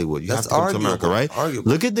come to Hollywood. You have to come to America, right? Arguable.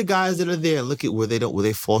 Look at the guys that are there and look at where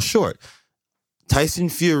they fall short. Tyson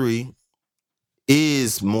Fury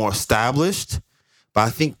is more established, but I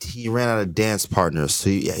think he ran out of dance partners. So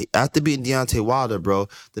after beating Deontay Wilder, bro,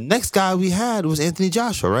 the next guy we had was Anthony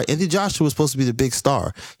Joshua, right? Anthony Joshua was supposed to be the big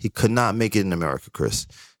star. He could not make it in America, Chris.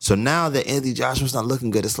 So now that Anthony Joshua's not looking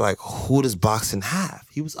good, it's like, who does boxing have?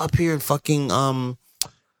 He was up here in fucking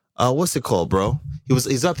what's it called, bro?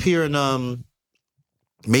 He's up here in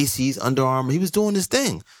Macy's, Under Armour. He was doing this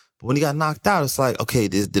thing. But when he got knocked out, it's like, okay,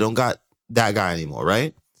 they don't got that guy anymore,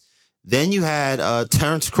 right? Then you had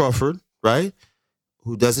Terrence Crawford, right?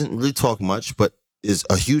 Who doesn't really talk much, but is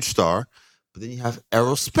a huge star. But then you have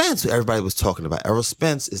Errol Spence, who everybody was talking about. Errol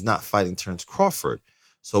Spence is not fighting Terrence Crawford.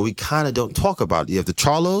 So we kind of don't talk about it. You have the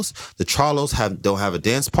Charlos. The Charlos don't have a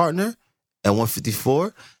dance partner at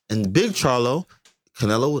 154. And the big Charlo,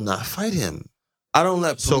 Canelo will not fight him. I don't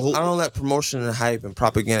let promotion and hype and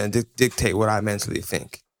propaganda dictate what I mentally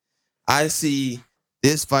think. I see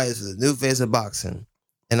this fight is the new face of boxing,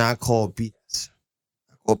 and I call BS.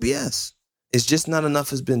 It's just not enough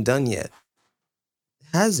has been done yet. It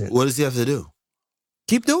hasn't. What does he have to do?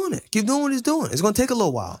 Keep doing it. Keep doing what he's doing. It's going to take a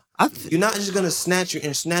little while. You're not just going to snatch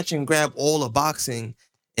and grab all of boxing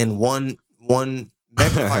in one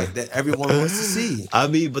mega fight that everyone wants to see. I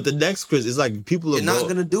mean, but the next, Chris, it's like people are not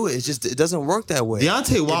going to do it. It's just, it doesn't work that way.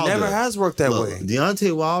 Deontay Wilder. It never has worked that way.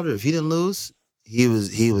 Deontay Wilder, if he didn't lose, he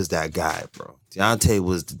was that guy, bro. Deontay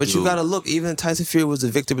was the But dude. You got to look, even Tyson Fury was the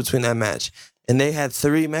victor between that match. And they had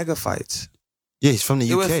 3 mega fights. Yeah, he's from the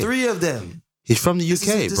UK. There were 3 of them. He's from the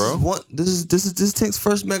UK, bro. This is Tank's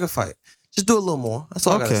first mega fight. Just do a little more. That's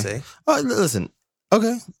all I gotta say. All right, listen.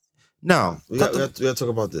 Okay. Now, we got to talk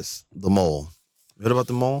about this. The mole. You heard about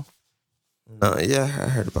the mole? Yeah, I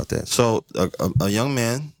heard about that. So a young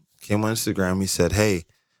man came on Instagram. He said, "Hey,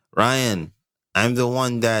 Ryan, I'm the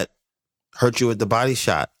one that hurt you with the body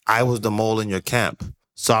shot. I was the mole in your camp.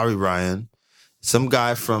 Sorry, Ryan." Some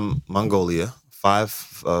guy from Mongolia,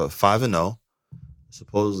 5-0,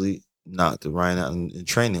 supposedly knocked Ryan out in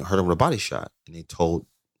training, hurt him with a body shot, and they told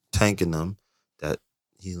Tank and them that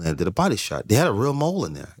he landed a body shot. They had a real mole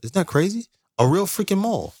in there. Isn't that crazy? A real freaking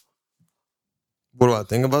mole. What do I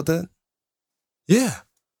think about that? Yeah.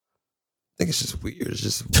 I think it's just weird. It's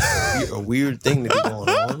just a weird thing to be going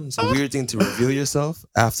on. It's a weird thing to reveal yourself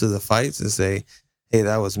after the fights and say, hey,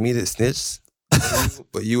 that was me that snitched,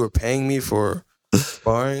 but you were paying me for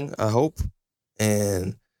sparring, I hope.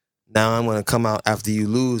 And now I'm going to come out after you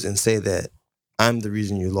lose and say that I'm the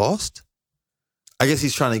reason you lost. I guess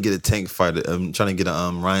he's trying to get a Tank fighter, trying to get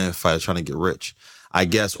a Ryan fighter, trying to get rich, I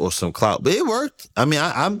guess, or some clout. But it worked. I mean,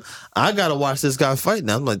 I gotta watch this guy fight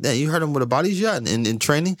now. I'm like, damn, you hurt him with a body shot in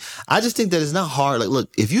training. I just think that it's not hard. Like,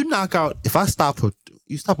 look, if you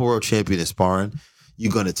stop a world champion in sparring,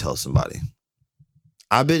 you're gonna tell somebody.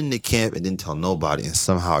 I've been in the camp and didn't tell nobody, and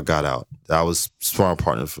somehow I got out. I was sparring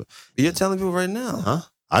partner for. You're telling people right now, huh?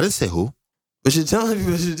 I didn't say who. But you're telling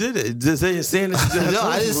people you did it. Just say you're saying that you did it. No,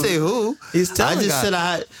 I didn't say who. He's telling. I just said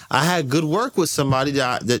I had good work with somebody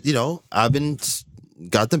that you know I've been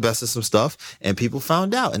got the best of some stuff, and people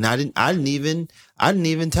found out, and I didn't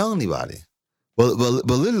even tell anybody. But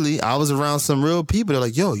literally, I was around some real people. They're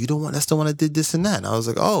like, "Yo, you don't want that's the one that did this and that." And I was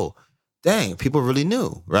like, "Oh, dang!" People really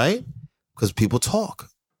knew, right? Because people talk.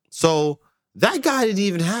 So that guy didn't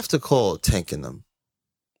even have to call Tank and them.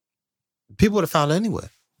 People would have found it anyway.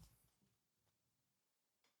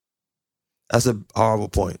 That's a horrible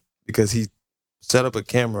point because he set up a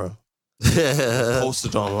camera,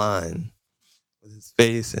 posted online with his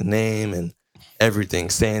face and name and everything,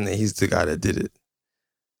 saying that he's the guy that did it.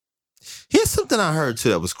 Here's something I heard too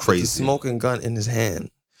that was crazy. With a smoking gun in his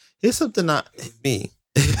hand. Here's something me.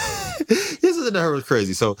 Here's something I heard was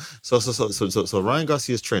crazy. So Ryan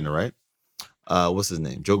Garcia's trainer, right? What's his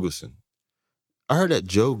name? Joe Goosen. I heard that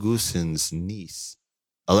Joe Goosen's niece,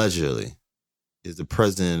 allegedly, is the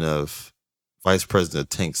vice president of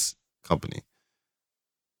Tank's company.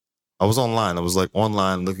 I was online. I was like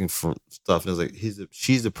online looking for stuff, and it was like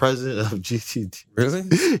she's the president of GTD. Really?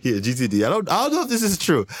 Yeah, GTD. I don't know if this is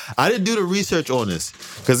true. I didn't do the research on this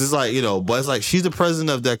because it's like, you know, but it's like she's the president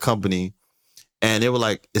of that company, and they were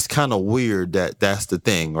like, it's kind of weird that's the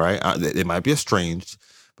thing, right? It might be estranged,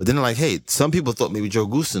 but then they're like, hey, some people thought maybe Joe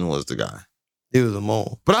Goosen was the guy. He was a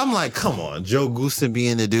mole. But I'm like, come on, Joe Goosen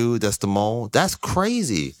being the dude that's the mole. That's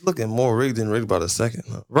crazy. Looking more rigged than rigged by the second.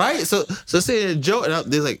 Huh? Right? So saying Joe,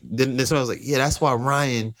 and they're like, then somebody was like, yeah, that's why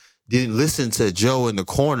Ryan didn't listen to Joe in the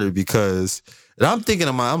corner because, and I'm thinking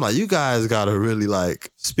I'm like, you guys gotta really like.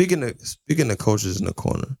 Speaking of coaches in the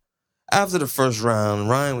corner, after the first round,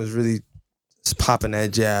 Ryan was really popping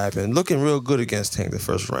that jab and looking real good against Tank the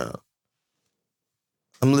first round.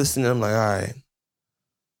 I'm listening, I'm like, all right,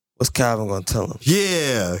 what's Calvin gonna tell him?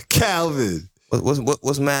 Yeah, Calvin.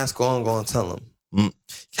 What's Mask on gonna tell him?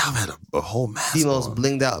 Calvin had a whole mask. The most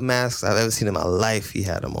blinged out masks I've ever seen in my life. He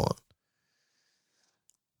had them on.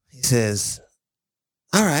 He says,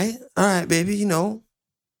 all right, baby, you know,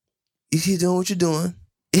 you keep doing what you're doing.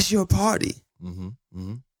 It's your party.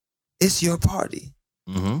 It's your party.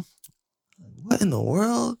 What in the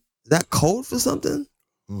world? Is that code for something?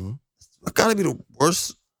 That gotta be the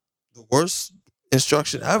worst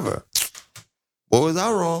instruction ever. Boy, was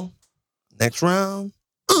I wrong. Next round,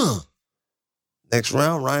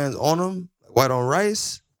 Ryan's on him, like white on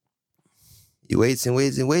rice. He waits and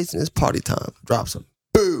it's party time. Drops him.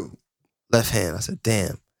 Boom. Left hand. I said,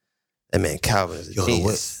 damn. That man Calvin is a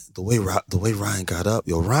genius. The way Ryan got up,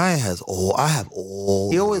 Ryan has all. I have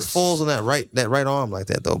all. He always falls on that right arm like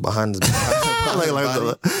that though, behind his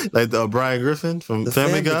like the Brian Griffin from the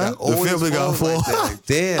Family Guy. The Family Guy fall. Like,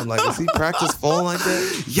 damn, like does he practice falling like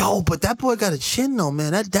that? Yo, but that boy got a chin though,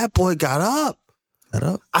 man. That boy got up.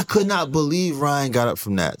 I could not believe Ryan got up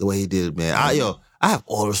from that the way he did, man. I have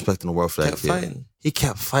all the respect in the world for that kid. He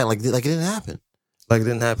kept fighting like it didn't happen. Like it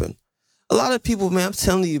didn't happen. A lot of people, man, I'm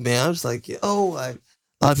telling you, man, I'm just like, like a lot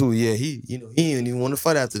of people, he didn't even want to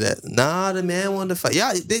fight after that. Nah, the man wanted to fight.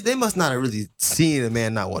 Yeah, they must not have really seen a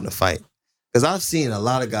man not wanting to fight. Because I've seen a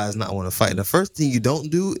lot of guys not want to fight. The first thing you don't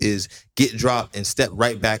do is get dropped and step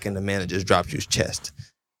right back and the man that just dropped your chest.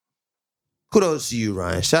 Kudos to you,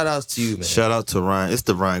 Ryan. Shout outs to you, man. Shout out to Ryan. It's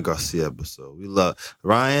the Ryan Garcia episode. We love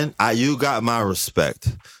Ryan. You got my respect.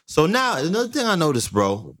 So now another thing I noticed,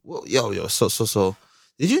 bro. Yo. So.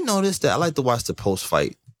 Did you notice that I like to watch the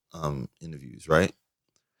post-fight interviews, right?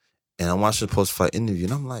 And I'm watching the post-fight interview,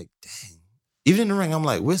 and I'm like, dang. Even in the ring, I'm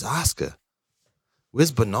like, where's Oscar?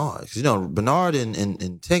 Where's Bernard? Because, Bernard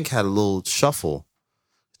and Tank had a little shuffle.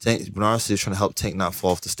 Bernard was trying to help Tank not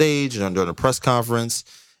fall off the stage during the press conference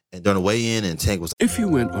and during the weigh-in, and Tank was... If you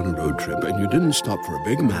went on a road trip and you didn't stop for a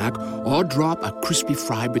Big Mac or drop a crispy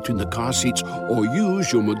fry between the car seats or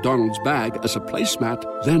use your McDonald's bag as a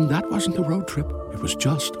placemat, then that wasn't a road trip. It was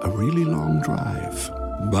just a really long drive.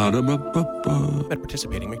 Ba-da-ba-ba-ba. At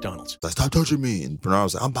participating McDonald's. Like, stop touching me. And Bernard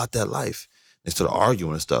was like, I'm about that life. They started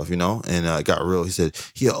arguing and stuff, and it got real. He said,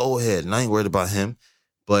 he an old head, and I ain't worried about him.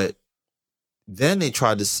 But then they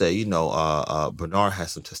tried to say, Bernard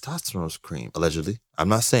has some testosterone cream, allegedly. I'm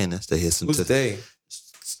not saying this. They had some. Who's they?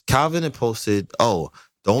 Calvin had posted, don't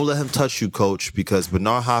let him touch you, coach, because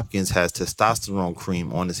Bernard Hopkins has testosterone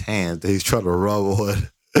cream on his hands that he's trying to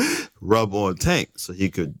rub on Tank so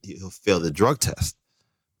he'll fail the drug test.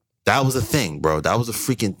 That was a thing, bro. That was a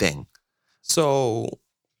freaking thing. So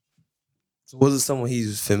was it someone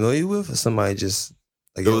he's familiar with or somebody just...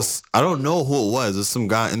 Like, it was, I don't know who it was. It was some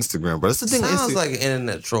guy on Instagram, but it's the thing. Sounds like an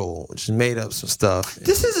internet troll, which made up some stuff.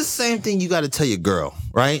 This is the same thing you got to tell your girl,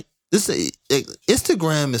 right?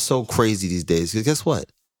 Instagram is so crazy these days. Because guess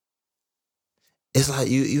what? It's like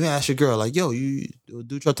you ask your girl, like, yo, you do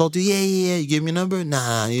what I told you? Yeah. You give me a number?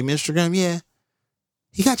 Nah. You give me Instagram? Yeah.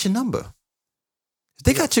 He got your number. If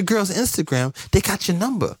they got your girl's Instagram, they got your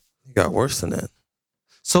number. It got worse than that.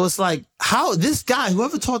 So it's like, how this guy,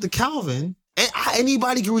 whoever talked to Calvin,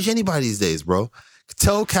 anybody can reach anybody these days, bro.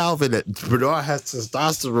 Tell Calvin that Bernard has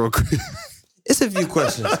testosterone. It's a few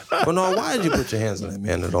questions. Bernard, why did you put your hands on that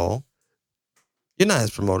man at all? You're not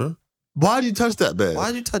his promoter. Why did you touch that man? Why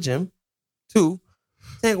did you touch him? 2,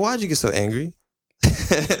 Tank, why did you get so angry?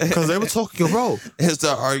 Because they were talking, bro. And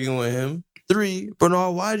start arguing with him. 3,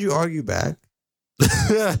 Bernard, why did you argue back?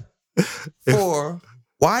 4,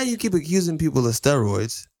 why do you keep accusing people of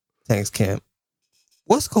steroids? Tank's camp.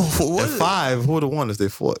 What's going on? And 5, who would have won if they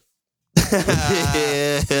fought?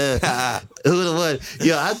 Yeah. Who would have won?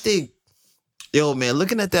 Yo, I think, man,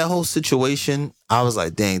 looking at that whole situation, I was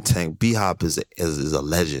like, dang, Tank, B-Hop is a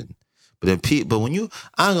legend. But when you,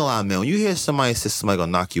 I ain't gonna lie, man, when you hear somebody say somebody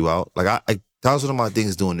gonna knock you out, like that was one of my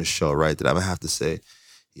things doing this show, right? That I'm gonna have to say,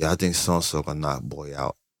 yeah, I think so-and-so gonna knock boy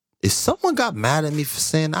out. If someone got mad at me for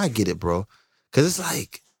saying, I get it, bro. Because it's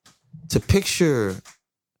like, to picture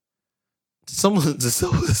someone to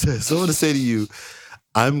say to you,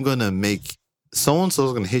 I'm going to make,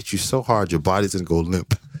 so-and-so's going to hit you so hard, your body's going to go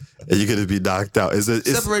limp. And you're going to be knocked out. It's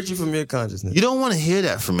separate you from your consciousness. You don't want to hear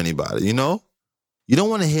that from anybody, you know? You don't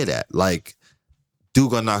want to hear that. Like,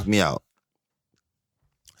 dude gonna knock me out.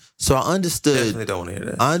 So I understood. Definitely don't want to hear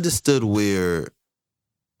that. I understood where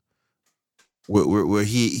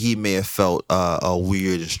he may have felt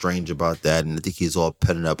weird and strange about that, and I think he's all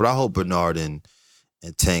petting up. But I hope Bernard and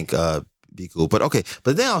Tank be cool. But okay.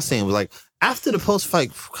 But then I was saying, like, after the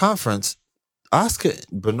post-fight conference, Oscar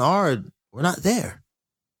and Bernard were not there.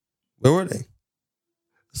 Where were they?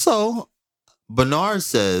 So Bernard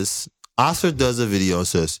says, Oscar does a video and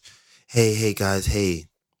says, hey guys,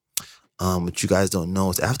 what you guys don't know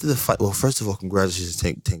is after the fight. Well, first of all, congratulations,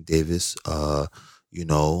 Tank Davis. Bernard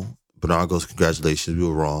goes, congratulations, we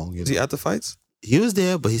were wrong. Was he at the fights? He was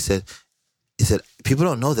there, but he said, people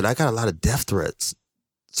don't know that I got a lot of death threats.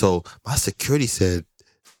 So my security said,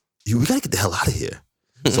 we gotta get the hell out of here.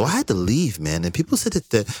 So I had to leave, man. And people said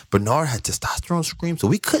that Bernard had testosterone screams, so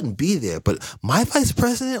we couldn't be there. But my vice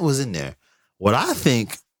president was in there. What I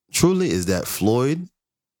think truly is that Floyd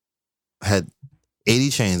had 80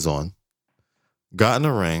 chains on, got in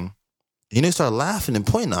the ring, and he started laughing and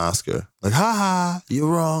pointing to Oscar. Like, ha ha, you're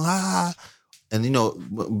wrong, ha ha. And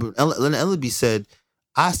Ellaby said,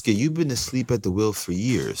 Oscar, you've been asleep at the wheel for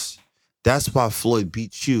years. That's why Floyd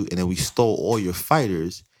beat you, and then we stole all your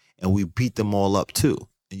fighters, and we beat them all up too.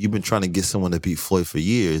 And you've been trying to get someone to beat Floyd for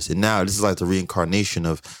years, and now this is like the reincarnation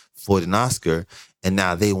of Floyd and Oscar, and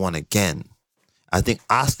now they won again. I think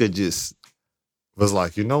Oscar just was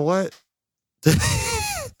like, you know what?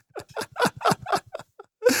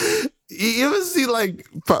 You ever see like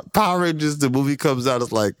Power Rangers, the movie comes out,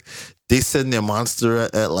 it's like they send their monster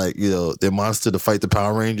at like, their monster to fight the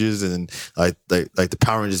Power Rangers, and like the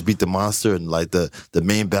Power Rangers beat the monster, and like the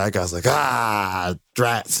main bad guy's like,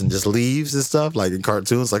 drats, and just leaves and stuff, like in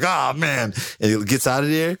cartoons, like, man, and he gets out of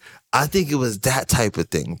there. I think it was that type of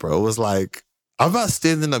thing, bro. It was like, I'm not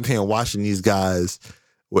standing up here and watching these guys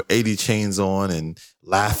with 80 chains on and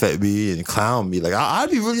laugh at me and clown me. Like, I'd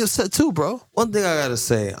be really upset too, bro. One thing I gotta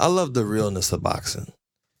say, I love the realness of boxing.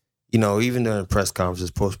 Even during press conferences,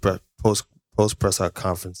 post press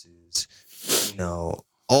conferences,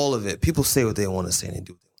 all of it. People say what they want to say and they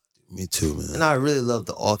do what they want to do. Me too, man. And I really love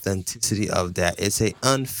the authenticity of that. It's a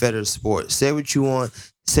unfettered sport. Say what you want,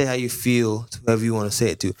 say how you feel to whoever you want to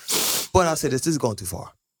say it to. But I'll say this is going too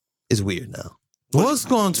far. It's weird now. What's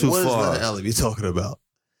going too far? What is Ellie be talking about?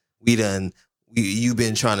 You've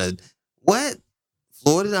been trying to, what?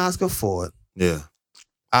 Floyd and Oscar fought. Yeah.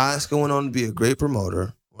 Oscar went on to be a great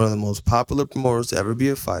promoter, one of the most popular promoters to ever be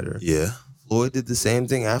a fighter. Yeah. Floyd did the same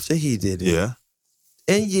thing after he did it. Yeah.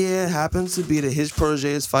 And it happens to be that his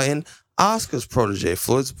protege is fighting Oscar's protege.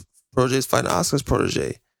 Floyd's protege is fighting Oscar's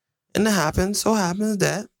protege. And it happens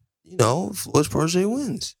that, Floyd's protege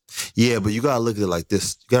wins. Yeah, but you gotta look at it like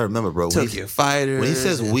this. You gotta remember, bro. Took your fighters. When he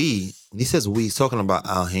says we, he's talking about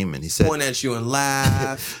Al Heyman. He said, point at you and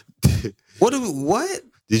laugh. What?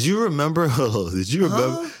 Did you remember?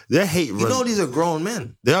 Their hate runs. These are grown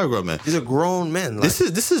men. They are grown men. These are grown men. Like,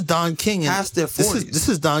 this is Don King. Past their 40s. This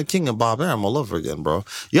is Don King and Bob Arum all over again, bro.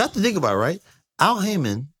 You have to think about it, right? Al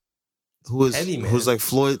Heyman, who's like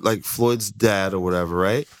Floyd's dad or whatever,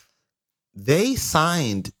 right? They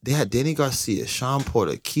had Danny Garcia, Sean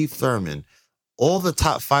Porter, Keith Thurman, all the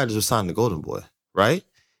top fighters were signed to Golden Boy, right?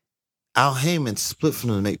 Al Heyman split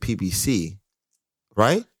from them to make PBC,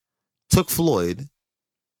 right? Took Floyd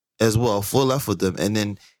as well. Floyd left with them. And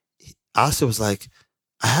then Oscar was like,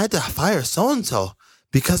 I had to fire so-and-so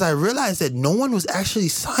because I realized that no one was actually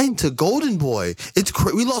signed to Golden Boy. It's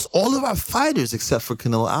we lost all of our fighters except for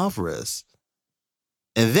Canelo Alvarez.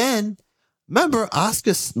 And then, remember,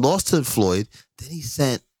 Oscar lost to Floyd. Then he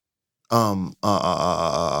sent Canelo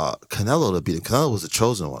to beat him. Canelo was the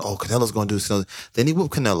chosen one. Oh, Canelo's going to do something. Then he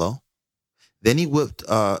whipped Canelo. Then he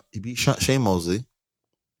beat Shane Mosley,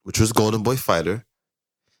 which was Golden Boy fighter.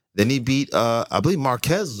 Then he beat, I believe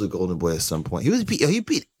Marquez was a Golden Boy at some point. He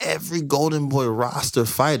beat every Golden Boy roster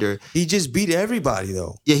fighter. He just beat everybody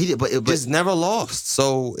though. Yeah, he did, but just never lost.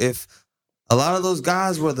 So if a lot of those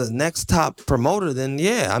guys were the next top promoter, then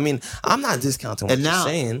yeah, I mean, I'm not discounting what you're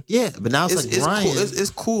saying. Yeah, but now it's like Ryan. Cool.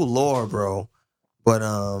 It's cool lore, bro. But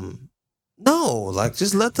no, like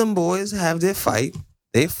just let them boys have their fight.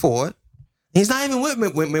 They fought. He's not even with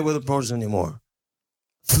Mayweather Promoters anymore.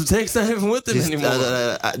 Tank's not even with him anymore.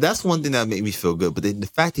 That's one thing that made me feel good. But the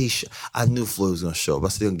fact that I knew Floyd was going to show up. I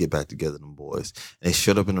said they're going to get back together, them boys. And they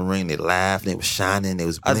showed up in the ring. They laughed. They were shining. They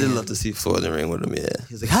was I did love to see Floyd in the ring with him, yeah.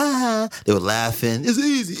 He was like, ha. They were laughing. It's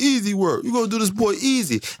easy work. You're going to do this, boy,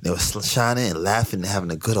 easy. And they were shining and laughing and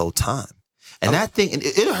having a good old time. And that thing,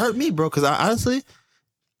 it hurt me, bro, because honestly,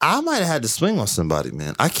 I might have had to swing on somebody,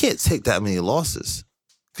 man. I can't take that many losses.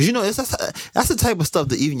 Because, that's the type of stuff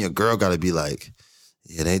that even your girl got to be like,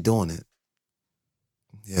 Yeah, they doing it.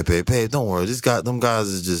 Yeah, babe, don't worry. Them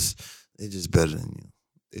guys they just better than you.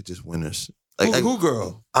 They just winners. Who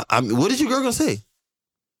girl? I mean, what is your girl gonna say?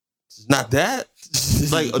 Not that.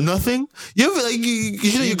 Like nothing. You ever like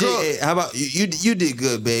you know your girl? Hey, how about you did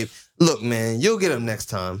good, babe. Look, man, you'll get them next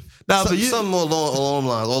time. Nah, but something more along the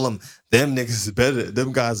lines. All them niggas is better.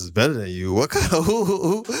 Them guys is better than you. What kind of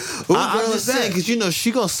who I'm just saying because you know she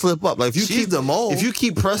gonna slip up. Like if you She's the mole. If you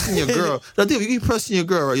keep pressing your girl, if you keep pressing your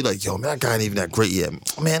girl, right? You're like, yo, man, that guy ain't even that great yet.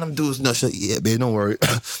 Man, them dudes, no shit. Yeah, babe, don't worry.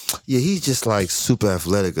 Yeah, he's just like super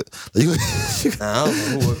athletic. Like, I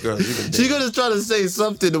don't know what girl you can. She's gonna try to say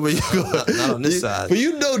something when you go. Not on this side. But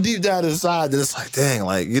you know deep down inside that it's like, dang,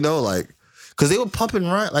 like you know, like because they were pumping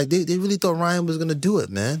Ryan, like they really thought Ryan was gonna do it,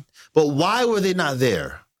 man. But why were they not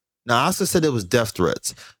there? Now, Oscar said there was death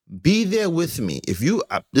threats. Be there with me. This is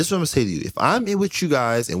what I'm gonna say to you. If I'm in with you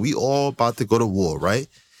guys and we all about to go to war, right?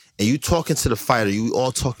 And you talking to the fighter, you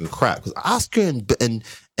all talking crap. Because Oscar and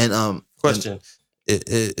Question: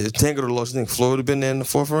 If Tango the lost, you think Floyd would have been there in the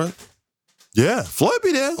forefront? Yeah, Floyd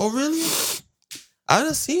be there. Oh, really? I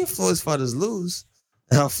done seen Floyd's fighters lose.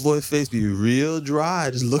 How Floyd's face be real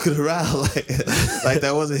dry, just looking around like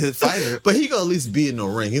that wasn't his fighter. But he gonna at least be in the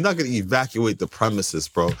ring. He's not gonna evacuate the premises,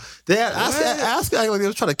 bro. Oscar like they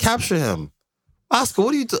were trying to capture him. Oscar,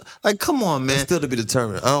 what are you like? Come on, man. It's still to be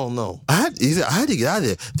determined. I don't know. I had to get out of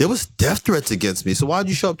there. There was death threats against me. So why'd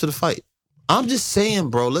you show up to the fight? I'm just saying,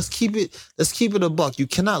 bro. Let's keep it a buck. You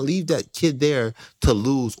cannot leave that kid there to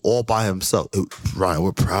lose all by himself. Ryan,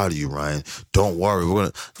 we're proud of you, Ryan. Don't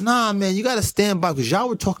worry. Nah, man. You gotta stand by because y'all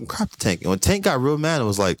were talking crap to Tank. And when Tank got real mad, it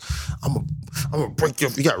was like, I'm gonna break your.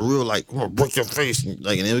 You got real like, I'm gonna break your face. And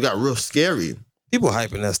it got real scary. People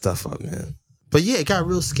hyping that stuff up, man. But yeah, it got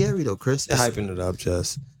real scary though, Chris. They're hyping it up,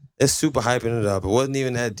 just. It's super hyping it up. It wasn't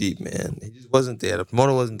even that deep, man. He just wasn't there. The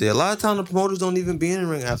promoter wasn't there. A lot of times the promoters don't even be in the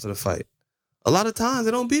ring after the fight. A lot of times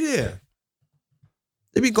they don't be there.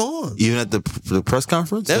 They be gone. Even at the press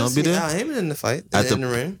conference, they don't be there. Al Heyman in the fight. In the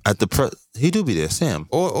ring. At the press, he do be there. Sam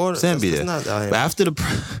or Sam be there. Not but after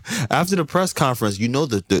the press conference, you know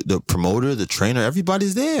the promoter, the trainer,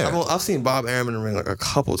 everybody's there. I've seen Bob Arum in the ring like a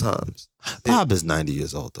couple times. Bob is 90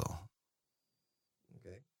 years old though.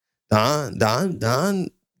 Okay.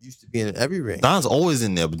 Don used to be in every ring. Don's always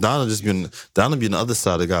in there, but Don will be on the other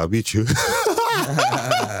side of the guy beat you.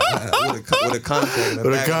 with a contract.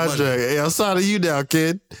 With a contract. Hey, I'm sorry to you now,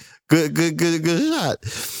 kid. Good shot.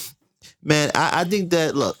 Man, I think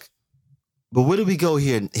that, look, but where do we go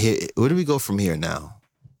here? Where do we go from here now?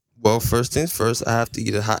 Well, first things first, I have to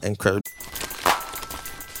eat a hot and credible.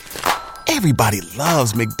 Everybody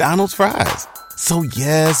loves McDonald's fries. So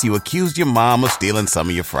yes, you accused your mom of stealing some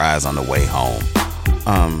of your fries on the way home.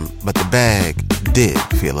 But the bag did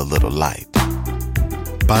feel a little light.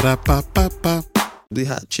 Ba-da-ba-ba-ba. The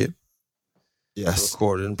hot chip. Yes.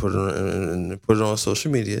 Record it and put it on social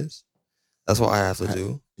medias. That's what I have to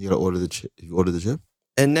do. You gotta order the chip. You order the chip?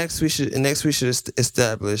 And next we should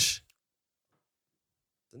establish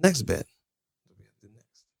the next bet.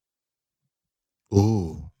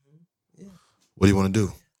 Ooh. Yeah. What do you want to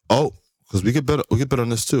do? Oh, because we get better on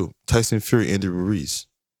this too. Tyson Fury, Andy Ruiz.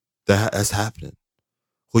 That's happening.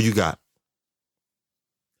 Who you got?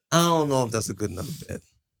 I don't know if that's a good enough bet.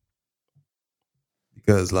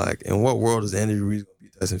 Because, like, in what world is Andy Ruiz going to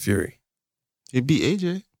beat Tyson Fury? He beat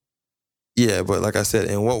AJ. Yeah, but like I said,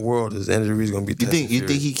 in what world is Andy Ruiz going to beat Tyson Fury? You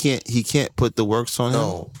think he can't put the works on him?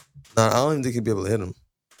 No, I don't even think he'll be able to hit him.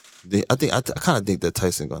 I kind of think that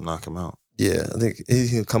Tyson going to knock him out. Yeah, I think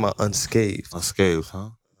he's going to come out unscathed. Unscathed, huh?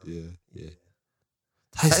 Yeah.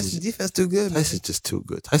 Tyson's defense too good, man. Tyson's just too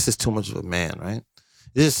good. Tyson's too much of a man, right?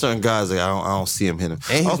 There's certain guys like I don't see him hitting.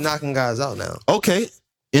 And he's knocking guys out now. Okay.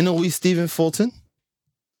 NOE Stephen Fulton.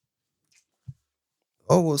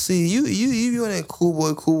 Oh, well, see, you and that cool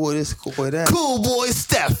boy this, cool boy that. Cool boy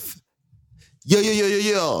Steph. Yo.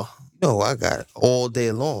 You know, I got it all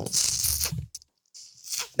day long.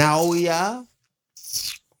 Naoya,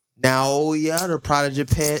 the Pride of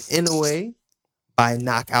Japan, in a way, by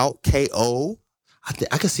knockout, KO.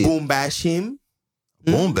 I can see Boom bash him.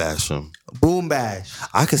 Boom bash him. Boom bash.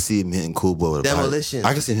 I can see him hitting Cool Boy with a Demolition.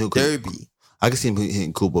 body. I can see him Derby. I can see him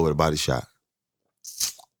hitting Cool Boy with a body shot.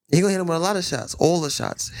 He's going to hit him with a lot of shots. All the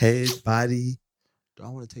shots. Head, body. Do I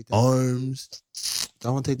want to take that? Arms. Do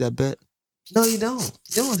I want to take that bet? No, you don't.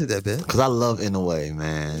 You don't want to take that bet. Because I love In a Way,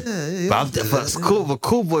 man. Yeah. But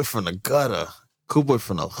Cool Boy from the gutter. Cool Boy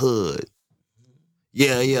from the hood.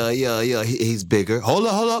 Yeah. He's bigger. Hold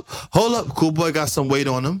up. Cool Boy got some weight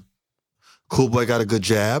on him. Cool Boy got a good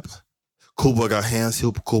jab. Cool Boy got hands.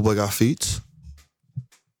 Cool Boy got feet.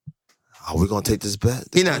 Are we gonna take this bet?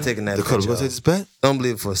 He not taking that bet. Dakota, we gonna take this bet? Don't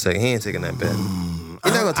believe it for a second. He ain't taking that bet. He not gonna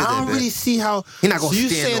take that bet. I don't really see how. He not gonna so you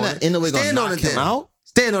stand saying on that it. in the way gonna Stand on knock it him then. out?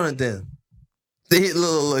 Stand on it then.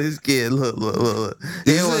 Look, he's scared. Look.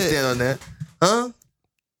 He don't want to stand on that. Huh?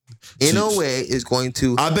 Inoue is going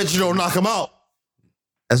to. I bet you don't knock him out.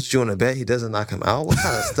 That's what you want to bet? He doesn't knock him out? What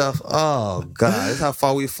kind of stuff? Oh, God. That's how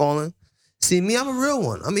far we've fallen. See, me, I'm a real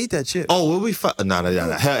one. I'm going to eat that chip. Oh, will we fight? No.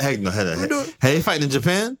 Heck no. Hey, they fighting in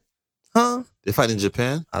Japan? Huh? They fighting in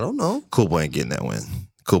Japan? I don't know. Cool Boy ain't getting that win.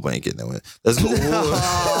 Let's go. No,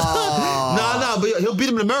 but he'll beat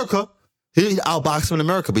him in America. He'll outbox him in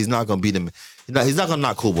America, but he's not going to beat him. He's not going to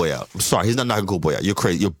knock Cool Boy out. I'm sorry. He's not knocking Cool Boy out. You're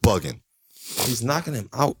crazy. You're bugging. He's knocking him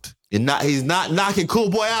out. He's not knocking Cool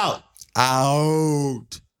Boy out.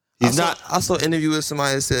 Out. I saw an interview with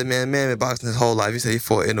somebody that said, man been boxing his whole life. He said he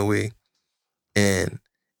fought Inoue. And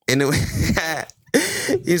Inoue,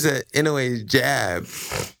 he said Inoue's jab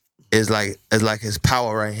is like his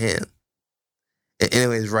power right hand. And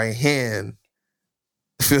Inoue's right hand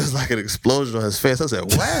feels like an explosion on his face. I said,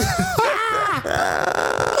 what?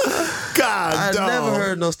 God, I never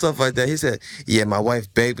heard no stuff like that. He said, yeah, my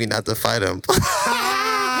wife begged me not to fight him.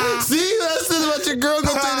 See, that's what your girl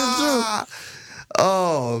gonna say this too.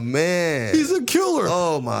 Oh, man. He's a killer.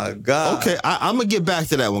 Oh, my God. Okay, I'm going to get back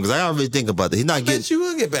to that one because I got to really think about that. He's not getting... I bet you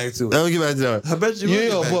will get back to it. I'll get back to that. I bet you will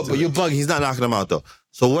get back to it. But you're bugging. He's not knocking him out, though.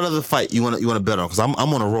 So what other fight you want to bet on? Because I'm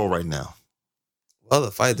on a roll right now. What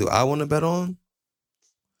other fight do I want to bet on?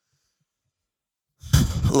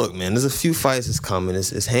 Look, man, there's a few fights that's coming.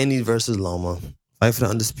 It's Haney versus Loma. Fight for the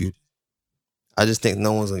undisputed. I just think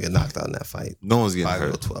no one's going to get knocked out in that fight. No one's getting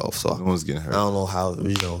hurt. 5-12, so no one's getting hurt. I don't know how,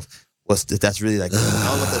 that's really like, I don't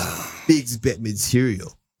know if that's big bet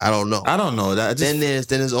material. I don't know. That. Then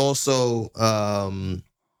there's also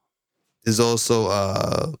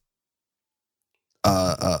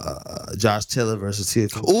Josh Taylor versus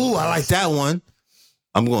Teofimo. Ooh, I like that one.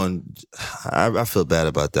 I feel bad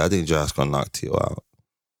about that. I think Josh gonna knock Teo out.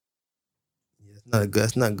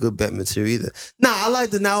 That's not good bet material either. I like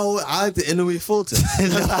the Inoue Fulton.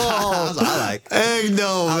 Heck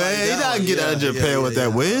no, man. He's not getting out of Japan with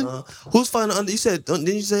that win. Who's fighting under? You said, didn't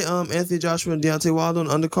you say Anthony Joshua and Deontay Wilder on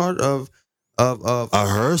the undercard of I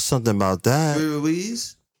heard something about that.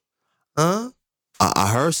 Ruiz? Huh? I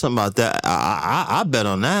heard something about that. I bet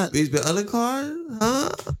on that. He's been undercard? Huh?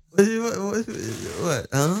 What?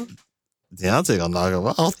 Huh? Deontay gonna knock him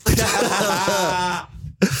out.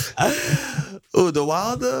 Oh, the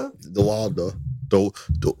Wilder? The Wilder. The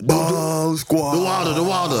Squad. The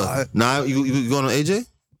Wilder. Now, you going on AJ?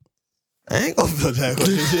 I ain't gonna put that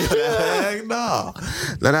crazy. Heck no.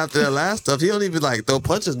 Not after that last stuff. He don't even throw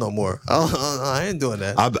punches no more. I ain't doing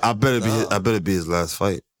that. I better be his last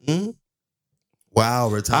fight. Mm-hmm. Wow,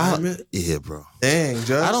 retirement? Yeah, bro. Dang,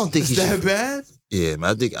 Judge. I don't think he's that bad? Yeah,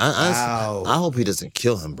 man. I think I hope he doesn't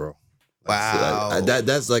kill him, bro. Wow.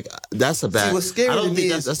 That's a bad. See, what's scary I don't to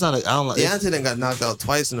think me that's not. I don't like. Deontay done got knocked out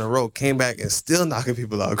twice in a row, came back and still knocking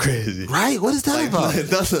people out crazy. Right? What is that about?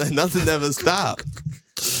 Nothing ever stopped.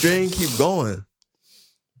 Strain keep going.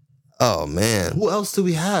 Oh man. Who else do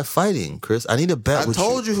we have fighting, Chris? I need a bet. I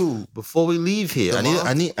told you who. Before we leave here. I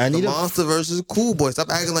need the Monster versus Cool Boy.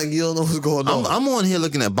 Stop acting like you don't know what's going on. I'm on here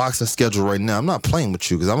looking at boxing schedule right now. I'm not playing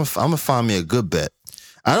with you because I'm gonna find me a good bet.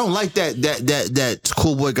 I don't like that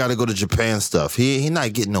Cool Boy got to go to Japan stuff. He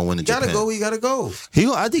not getting no win in Japan. He gotta go.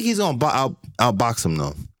 I think he's gonna outbox him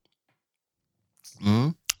though.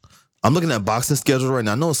 I'm looking at boxing schedule right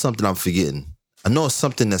now. I know it's something I'm forgetting. I know it's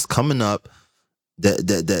something that's coming up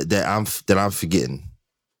that I'm forgetting.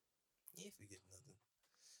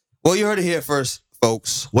 Well, you heard it here first,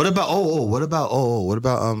 folks. What about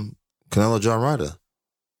Canelo John Ryder?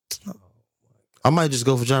 I might just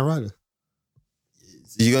go for John Ryder.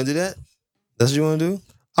 You gonna do that? That's what you wanna do?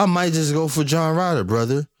 I might just go for John Ryder,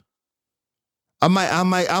 brother. I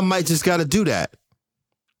might just gotta do that.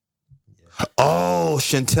 Oh,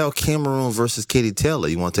 Chantel Cameron versus Katie Taylor.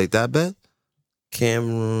 You wanna take that bet?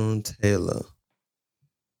 Cameron Taylor.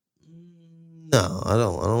 No, I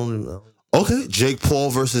don't even know. Okay. Jake Paul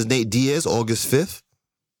versus Nate Diaz, August 5th.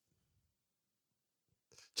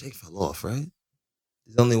 Jake fell off, right?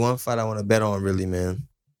 There's only one fight I want to bet on, really, man.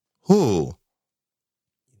 Who?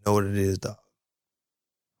 You know what it is, dog.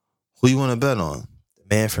 Who you want to bet on? The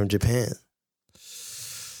man from Japan.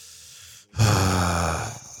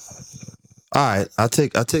 All right, I'll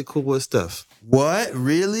take Cool Boy Steph. What?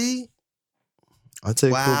 Really? I'll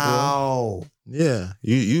take Cool Boy. Yeah.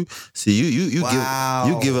 You see you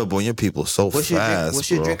give up on your people so fast. What's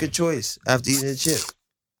your drink of choice after eating a chip?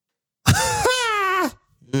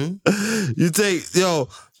 You take,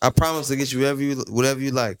 I promise to get you whatever you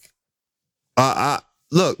like.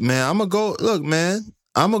 Look, man, I'm gonna go. Look, man,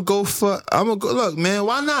 look, man,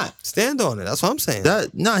 why not? Stand on it. That's what I'm saying.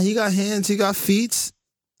 He got hands, he got feet.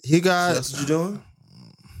 He got. That's what you're doing?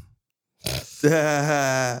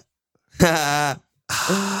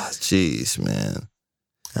 Jeez, man.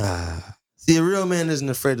 See, a real man isn't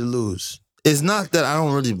afraid to lose. It's not that I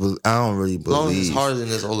don't really believe. As long as it's harder than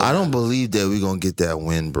this old. I don't believe that we're gonna get that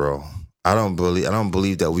win, bro. I don't believe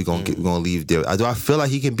that we're gonna leave there. Do I feel like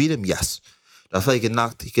he can beat him? Yes. Do I feel like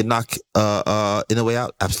he can knock in a way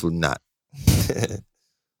out? Absolutely not.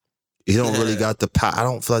 He don't really got the power. I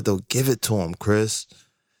don't feel like they'll give it to him, Chris.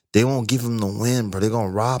 They won't give him the win, bro. They're gonna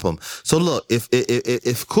rob him. So look,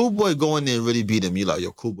 if Cool Boy go in there and really beat him, you like,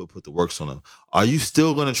 yo, Cool Boy put the works on him. Are you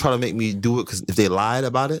still gonna try to make me do it? Because if they lied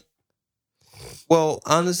about it? Well,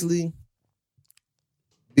 honestly,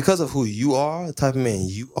 because of who you are, the type of man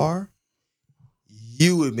you are,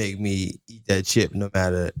 you would make me eat that chip no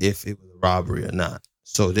matter if it was a robbery or not.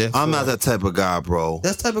 So therefore, I'm not that type of guy, bro.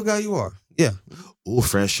 That's the type of guy you are. Yeah. Ooh,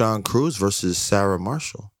 Franchon Cruz versus Sarah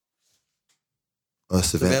Marshall.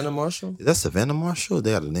 Savannah Marshall? Is that Savannah Marshall?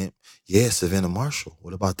 They got a name. Yeah, Savannah Marshall.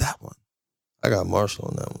 What about that one? I got Marshall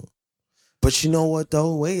on that one. But you know what,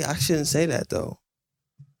 though? Wait, I shouldn't say that, though.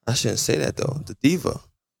 The diva.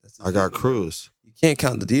 I got Cruz. You can't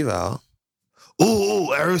count the diva out.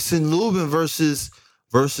 Ooh, Erickson Lubin versus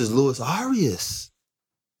Luis Arias.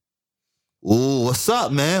 Ooh, what's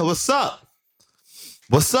up, man? What's up?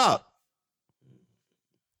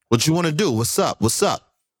 What you want to do? What's up?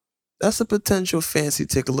 That's a potential fancy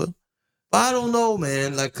tickler. But I don't know,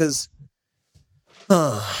 man. Like, cause,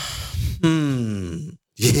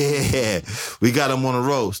 Yeah, we got him on the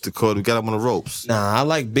ropes, Dakota. We got him on the ropes. Nah, I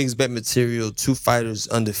like Big's bet material. 2 fighters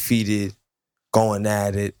undefeated, going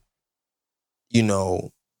at it. You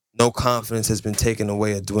know, no confidence has been taken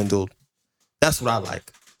away or dwindled. That's what I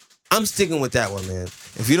like. I'm sticking with that one, man.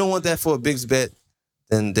 If you don't want that for a Big's bet,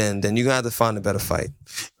 then you're gonna have to find a better fight.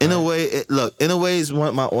 In a way, he's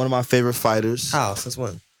one of my favorite fighters. How? Since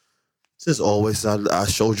when? Since always. I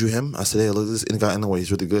showed you him. I said, hey, look, this guy in the way,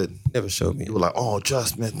 he's really good. Never showed me. You were like, oh,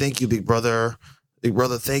 Just, man, thank you, big brother. Big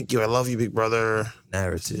brother, thank you. I love you, big brother.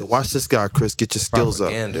 Narrative. Watch this guy, Chris. Get your skills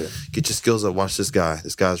Propaganda. up. Get your skills up. Watch this guy.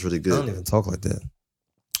 This guy's really good. I don't even talk like that.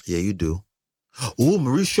 Yeah, you do. Ooh,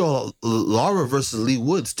 Mauricio Lara versus Lee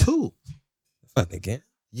Woods, too. Fighting again?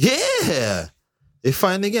 Yeah. They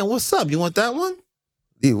fighting again. What's up? You want that one?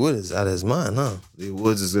 Lee Woods is out of his mind, huh? Lee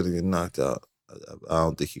Woods is going to get knocked out. I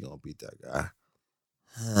don't think he's going to beat that guy.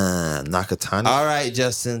 Nakatani. All right,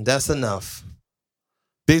 Justin. That's enough.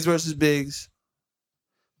 Biggs versus Biggs.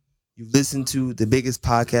 You listen to the biggest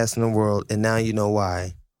podcast in the world, and now you know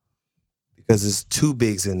why. Because there's 2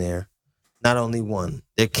 bigs in there, not only one.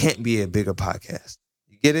 There can't be a bigger podcast.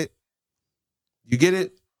 You get it? You get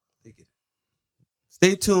it?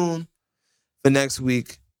 Stay tuned for next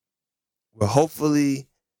week, where hopefully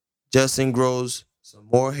Justin grows some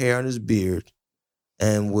more hair on his beard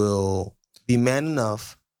and will be man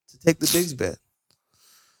enough to take the Biggs bet.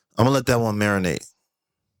 I'm going to let that one marinate.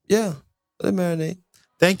 Yeah, let it marinate.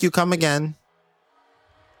 Thank you. Come again.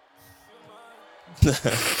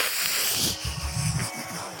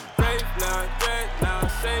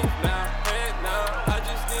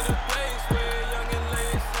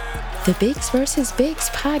 The Biggs vs. Biggs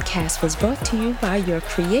podcast was brought to you by your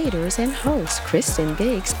creators and hosts, Kristen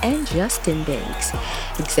Biggs and Justin Biggs.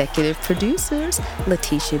 Executive producers,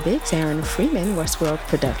 Letitia Biggs, Aaron Freeman, Westworld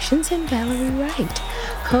Productions, and Valerie Wright.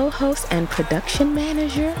 Co-host and production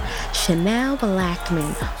manager, Chanel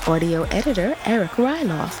Blackman. Audio editor, Eric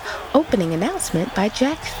Ryloff. Opening announcement by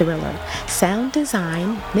Jack Thriller. Sound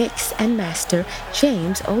design, mix, and master,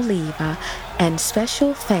 James Oliva. And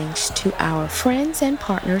special thanks to our friends and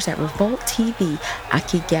partners at Revolt TV,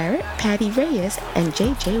 Aki Garrett, Patty Reyes, and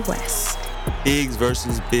JJ West. Biggs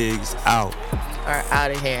versus Biggs out. Are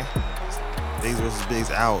out of here. Biggs versus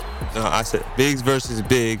Biggs out. No, I said Biggs versus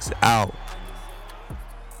Biggs out.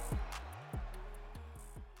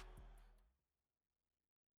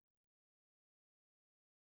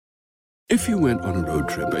 If you went on a road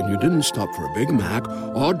trip and you didn't stop for a Big Mac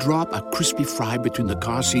or drop a crispy fry between the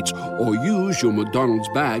car seats or use your McDonald's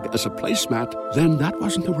bag as a placemat, then that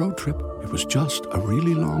wasn't a road trip. It was just a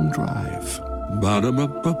really long drive.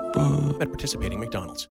 Ba-da-ba-ba-ba. At participating McDonald's.